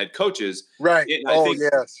become head coaches. Right. And I think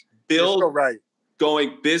yes. Bill so right.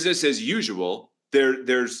 going business as usual,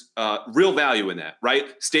 there's real value in that,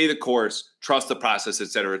 right? Stay the course, trust the process, et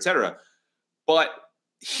cetera, et cetera. But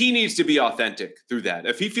he needs to be authentic through that.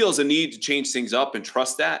 If he feels a need to change things up and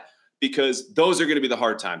trust that, because those are going to be the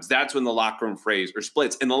hard times. That's when the locker room frays or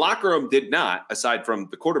splits. And the locker room did not, aside from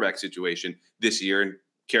the quarterback situation this year and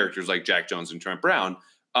characters like Jack Jones and Trent Brown.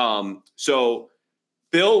 So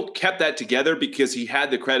Bill kept that together because he had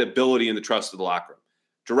the credibility and the trust of the locker room.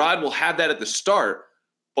 Jerod will have that at the start,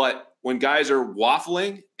 but when guys are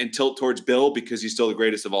waffling and tilt towards Bill because he's still the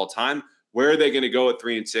greatest of all time, where are they going to go at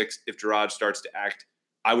 3-6 if Jerod starts to act,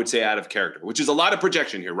 I would say, out of character, which is a lot of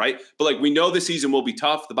projection here, right? But like, we know the season will be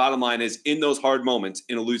tough. The bottom line is, in those hard moments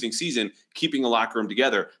in a losing season, keeping a locker room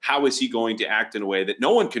together, how is he going to act in a way that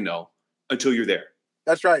no one can know until you're there?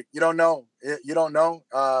 That's right. You don't know. You don't know.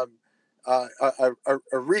 A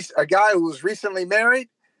guy who was recently married,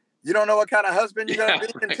 you don't know what kind of husband you're going to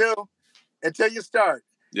be until you start.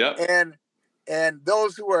 Yeah. And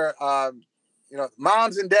those who are,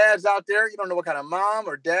 moms and dads out there, you don't know what kind of mom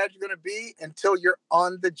or dad you're going to be until you're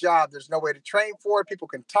on the job. There's no way to train for it. People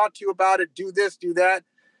can talk to you about it. Do this, do that.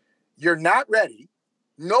 You're not ready.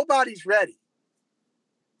 Nobody's ready.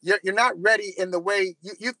 You're not ready in the way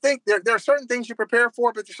you think. There are certain things you prepare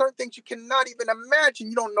for, but there's certain things you cannot even imagine.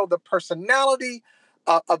 You don't know the personality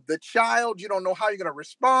of the child. You don't know how you're going to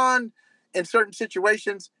respond in certain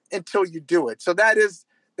situations until you do it. So that is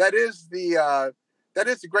the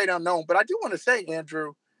great unknown. But I do want to say,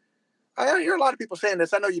 Andrew, I hear a lot of people saying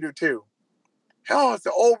this. I know you do too. Oh, it's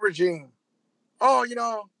the old regime. Oh,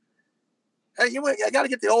 hey, I got to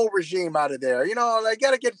get the old regime out of there. I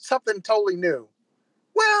got to get something totally new.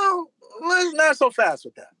 Well, let's not so fast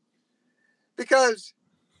with that. Because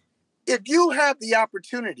if you have the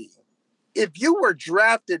opportunity, if you were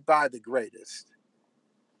drafted by the greatest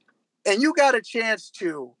and you got a chance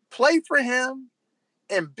to play for him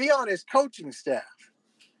and be on his coaching staff,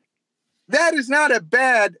 that's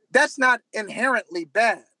not inherently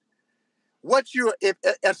bad. If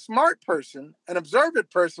a smart person, an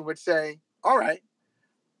observant person would say, all right,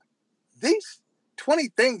 these 20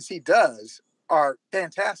 things he does are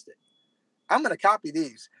fantastic. I'm going to copy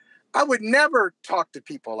these. I would never talk to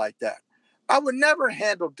people like that. I would never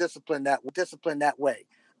handle discipline that way.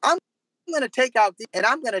 I'm going to take out and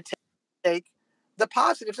I'm going to take the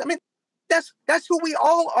positives. I mean, that's who we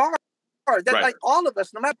all are. That's right. Like all of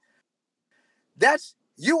us, no matter.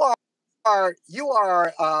 You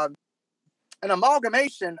are an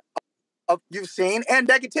amalgamation of you've seen and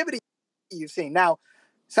negativity you've seen. Now,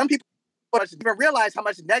 some people don't even realize how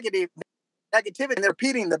much negativity, and they're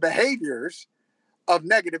repeating the behaviors of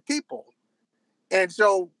negative people. And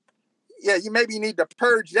so, yeah, you maybe need to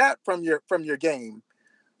purge that from your game.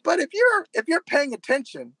 But if you're paying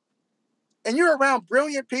attention and you're around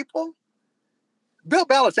brilliant people, Bill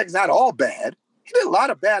Belichick's not all bad. He did a lot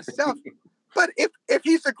of bad stuff. But if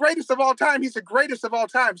he's the greatest of all time, he's the greatest of all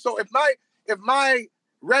time. So if my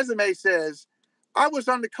resume says I was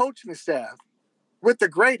on the coaching staff with the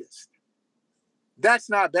greatest, that's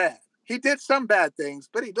not bad. He did some bad things,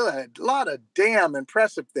 but he did a lot of damn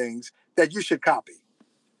impressive things that you should copy.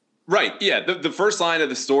 Right. Yeah. The first line of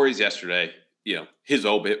the stories yesterday, his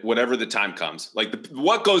obit, whatever the time comes, like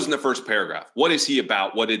what goes in the first paragraph? What is he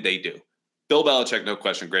about? What did they do? Bill Belichick, no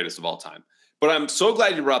question, greatest of all time. But I'm so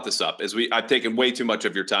glad you brought this up, as I've taken way too much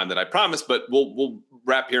of your time that I promised, but we'll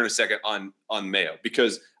wrap here in a second on Mayo,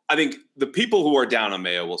 because I think the people who are down on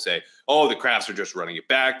Mayo will say, oh, the Krafts are just running it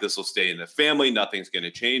back. This will stay in the family. Nothing's going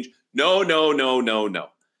to change. No.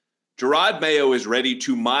 Jerod Mayo is ready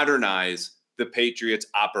to modernize the Patriots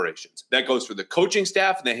operations. That goes for the coaching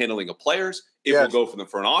staff and the handling of players. It will go from the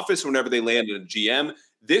front office whenever they land in a GM.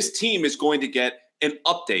 This team is going to get an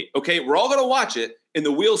update. Okay, we're all going to watch it, and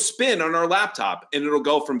the wheels spin on our laptop, and it'll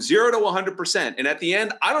go from 0 to 100%. And at the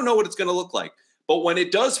end, I don't know what it's going to look like. But when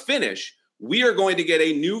it does finish, we are going to get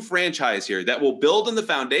a new franchise here that will build on the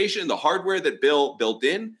foundation, the hardware that Bill built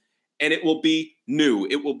in, and it will be new.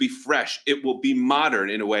 It will be fresh. It will be modern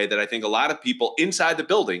in a way that I think a lot of people inside the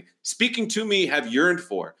building, speaking to me, have yearned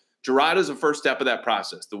for. Jerod is the first step of that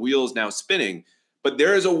process. The wheel is now spinning. But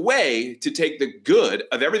there is a way to take the good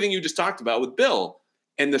of everything you just talked about with Bill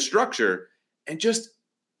and the structure and just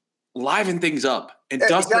liven things up and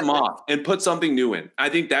dust them off and put something new in. I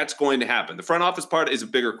think that's going to happen. The front office part is a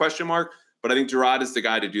bigger question mark, but I think Jerod is the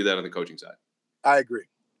guy to do that on the coaching side. I agree.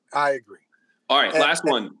 All right, last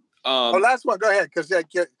one. Last one. Go ahead, because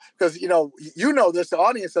you know this. The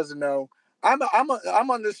audience doesn't know. I'm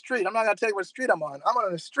on this street. I'm not gonna tell you what street I'm on. I'm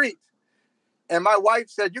on the street, and my wife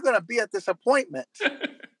said, "You're gonna be at this appointment,"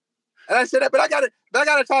 and I said, "But I gotta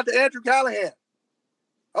talk to Andrew Callahan."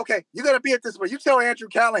 Okay, you're gonna be at this. But you tell Andrew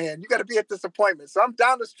Callahan you got to be at this appointment. So I'm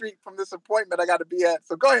down the street from this appointment I got to be at.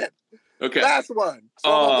 So go ahead. Okay. Last one.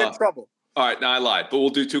 So I won't get in trouble. All right, now I lied, but we'll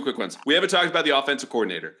do two quick ones. We haven't talked about the offensive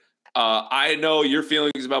coordinator. I know your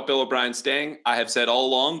feelings about Bill O'Brien staying. I have said all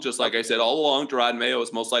along, just like I said all along, Jerod Mayo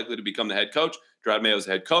is most likely to become the head coach. Jerod Mayo is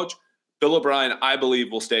the head coach. Bill O'Brien, I believe,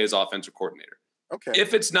 will stay as offensive coordinator. Okay.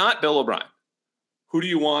 If it's not Bill O'Brien, who do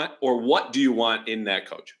you want or what do you want in that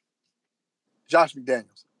coach? Josh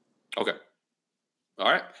McDaniels. Okay. All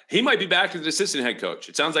right. He might be back as an assistant head coach.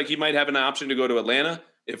 It sounds like he might have an option to go to Atlanta.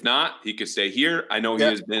 If not, he could stay here. I know he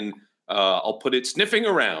has been, I'll put it, sniffing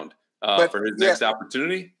around for his next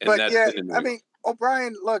opportunity. And I mean,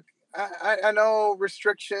 O'Brien, look, I know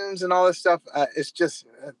restrictions and all this stuff. It's just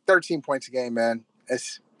 13 points a game, man. I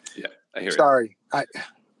hear sorry.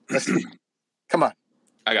 Come on.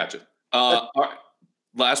 I got you. All right.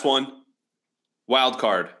 Last one. Wild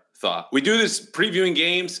card thought. We do this previewing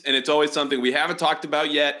games, and it's always something we haven't talked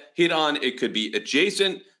about yet. Hit on. It could be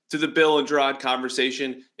adjacent to the Bill and Jerod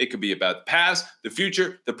conversation. It could be about the past, the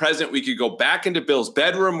future, the present. We could go back into Bill's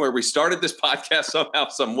bedroom where we started this podcast somehow,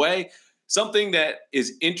 some way. Something that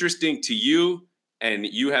is interesting to you, and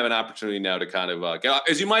you have an opportunity now to kind of get,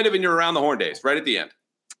 as you might have in your Around the Horn days, right at the end.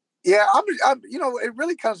 Yeah, it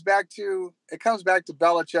really comes back to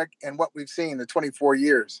Belichick and what we've seen the 24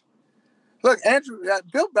 years. Look,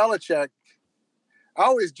 Bill Belichick, I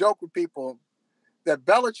always joke with people that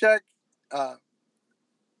Belichick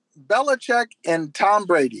and Tom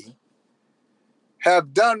Brady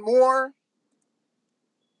have done more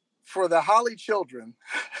for the Holley children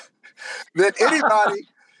than anybody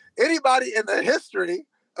in the history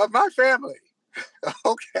of my family.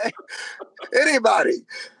 Okay. Anybody.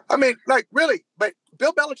 I mean, like, really, but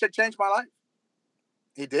Bill Belichick changed my life.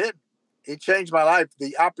 He did. He changed my life.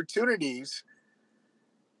 The opportunities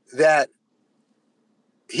that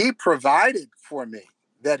he provided for me,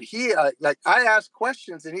 that he, I asked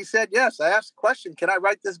questions and he said, yes. I asked a question, can I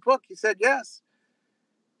write this book? He said, yes.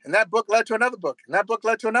 And that book led to another book. And that book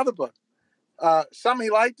led to another book. Some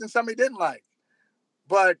he liked and some he didn't like.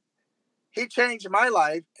 But he changed my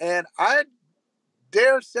life. And I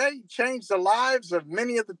dare say he changed the lives of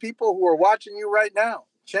many of the people who are watching you right now.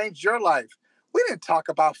 Changed your life. We didn't talk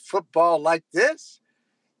about football like this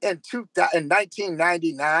in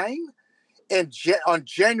 1999. On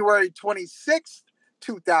January 26th,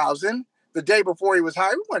 2000, the day before he was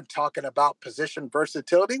hired, we weren't talking about position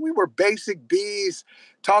versatility. We were basic Bs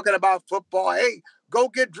talking about football. Hey, go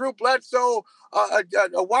get Drew Bledsoe,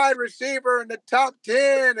 a wide receiver in the top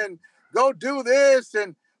 10, and go do this.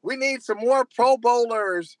 And we need some more Pro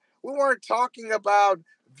Bowlers. We weren't talking about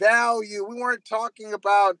value. We weren't talking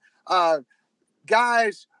about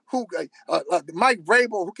guys who, Mike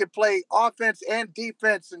Vrabel, who could play offense and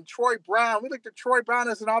defense, and Troy Brown. We looked at Troy Brown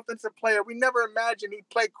as an offensive player. We never imagined he'd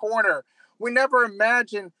play corner. We never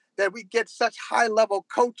imagined that we'd get such high-level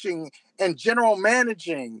coaching and general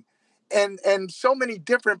managing and so many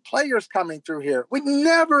different players coming through here. We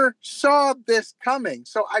never saw this coming.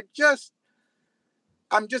 So I'm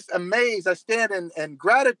just amazed. I stand in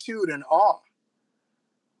gratitude and awe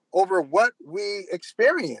over what we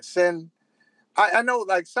experience. And I know,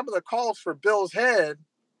 like, some of the calls for Bill's head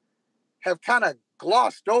have kind of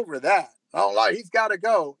glossed over that. Oh, like, he's got to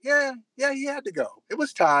go. Yeah, he had to go. It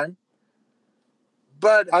was time.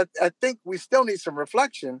 But I think we still need some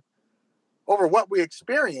reflection over what we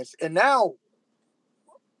experienced. And now,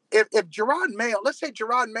 if Jerod Mayo, let's say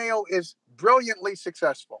Jerod Mayo is brilliantly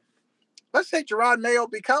successful. Let's say Jerod Mayo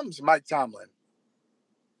becomes Mike Tomlin.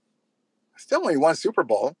 Still only one Super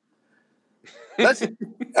Bowl. Let's say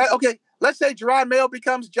Jerod Mayo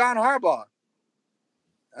becomes John Harbaugh.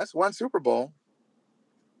 That's one Super Bowl.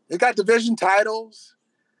 They got division titles.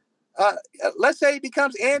 Let's say he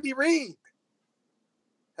becomes Andy Reid.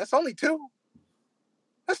 That's only two.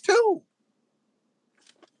 That's two.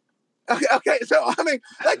 Okay. So I mean,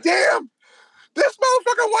 like, damn, this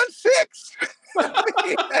motherfucker won 6.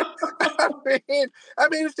 I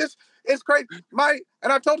mean, it's crazy.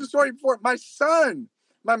 And I've told the story before. My son,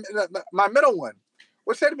 my middle one,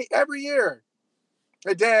 would say to me every year,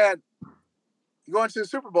 "Hey, Dad, you're going to the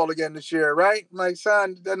Super Bowl again this year, right?" My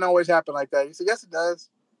son, it doesn't always happen like that. He said, "Yes, it does."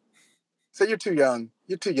 So you're too young.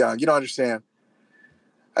 You're too young. You don't understand.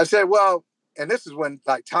 I said, well, and this is when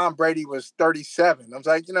like Tom Brady was 37. I was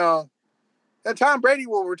like, and Tom Brady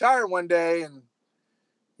will retire one day and,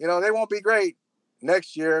 they won't be great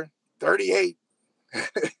next year. 38,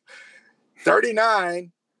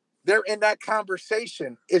 39. They're in that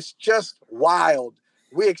conversation. It's just wild.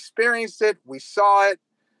 We experienced it. We saw it.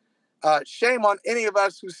 Shame on any of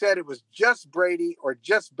us who said it was just Brady or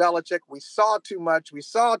just Belichick. We saw too much. We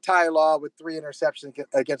saw Ty Law with 3 interceptions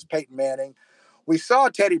against Peyton Manning. We saw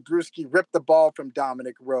Teddy Bruschi rip the ball from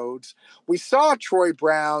Dominic Rhodes. We saw Troy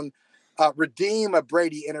Brown redeem a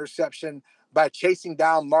Brady interception by chasing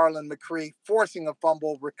down Marlon McCree, forcing a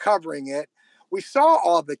fumble, recovering it. We saw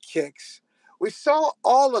all the kicks. We saw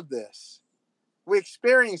all of this. We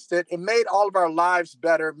experienced it. It made all of our lives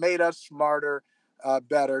better, made us smarter,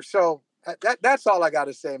 better. So that's all I got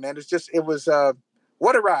to say, man. It was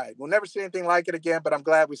what a ride. We'll never see anything like it again, but I'm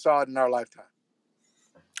glad we saw it in our lifetime.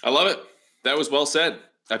 I love it. That was well said.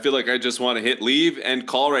 I feel like I just want to hit leave and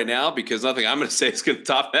call right now because nothing I'm going to say is going to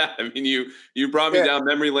top that. I mean, you brought me down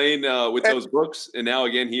memory lane with those books, and now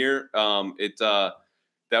again here, that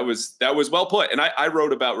was well put. And I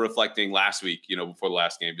wrote about reflecting last week, before the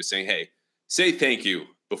last game, just saying, hey, say thank you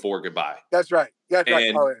before goodbye. That's right. That's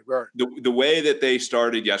and right. Right. The way that they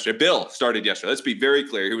started yesterday, Bill started yesterday. Let's be very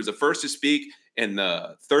clear. He was the first to speak, and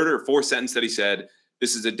the third or fourth sentence that he said,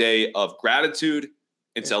 this is a day of gratitude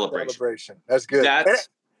and celebration. That's good. That's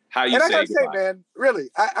how you say goodbye. And I gotta say, man, really,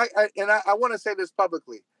 I want to say this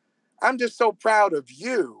publicly. I'm just so proud of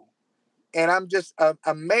you, and I'm just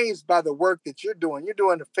amazed by the work that you're doing. You're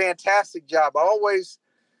doing a fantastic job. I always,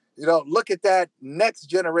 look at that next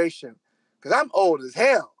generation because I'm old as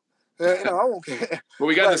hell. I won't care. Well,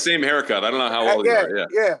 we got the same haircut. I don't know how old you are.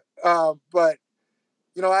 Yeah. But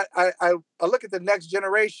I look at the next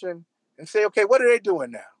generation and say, okay, what are they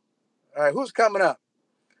doing now? All right, who's coming up?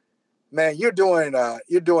 Man, you're doing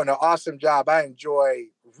an awesome job. I enjoy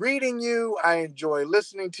reading you. I enjoy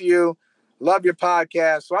listening to you. Love your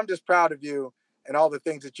podcast. So I'm just proud of you and all the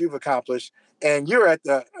things that you've accomplished. And you're at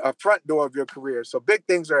the front door of your career. So big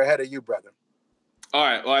things are ahead of you, brother. All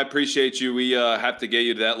right. Well, I appreciate you. We have to get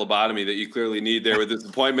you to that lobotomy that you clearly need there with this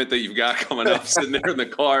appointment that you've got coming up sitting there in the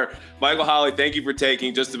car. Michael Holley, thank you for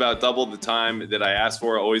taking just about double the time that I asked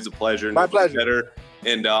for. Always a pleasure. My pleasure. Better.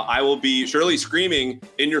 And I will be surely screaming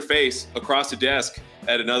in your face across the desk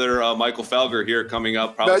at another Michael Felger here coming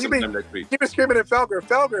up probably sometime next week. You've been screaming at Felger.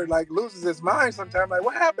 Felger loses his mind sometimes.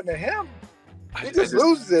 What happened to him? He just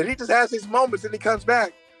loses it. He just has these moments and he comes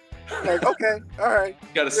back. Okay, all right. You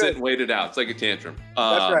got to sit and wait it out. It's like a tantrum.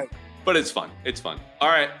 That's right. But it's fun. It's fun. All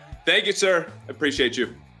right. Thank you, sir. I appreciate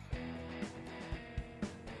you.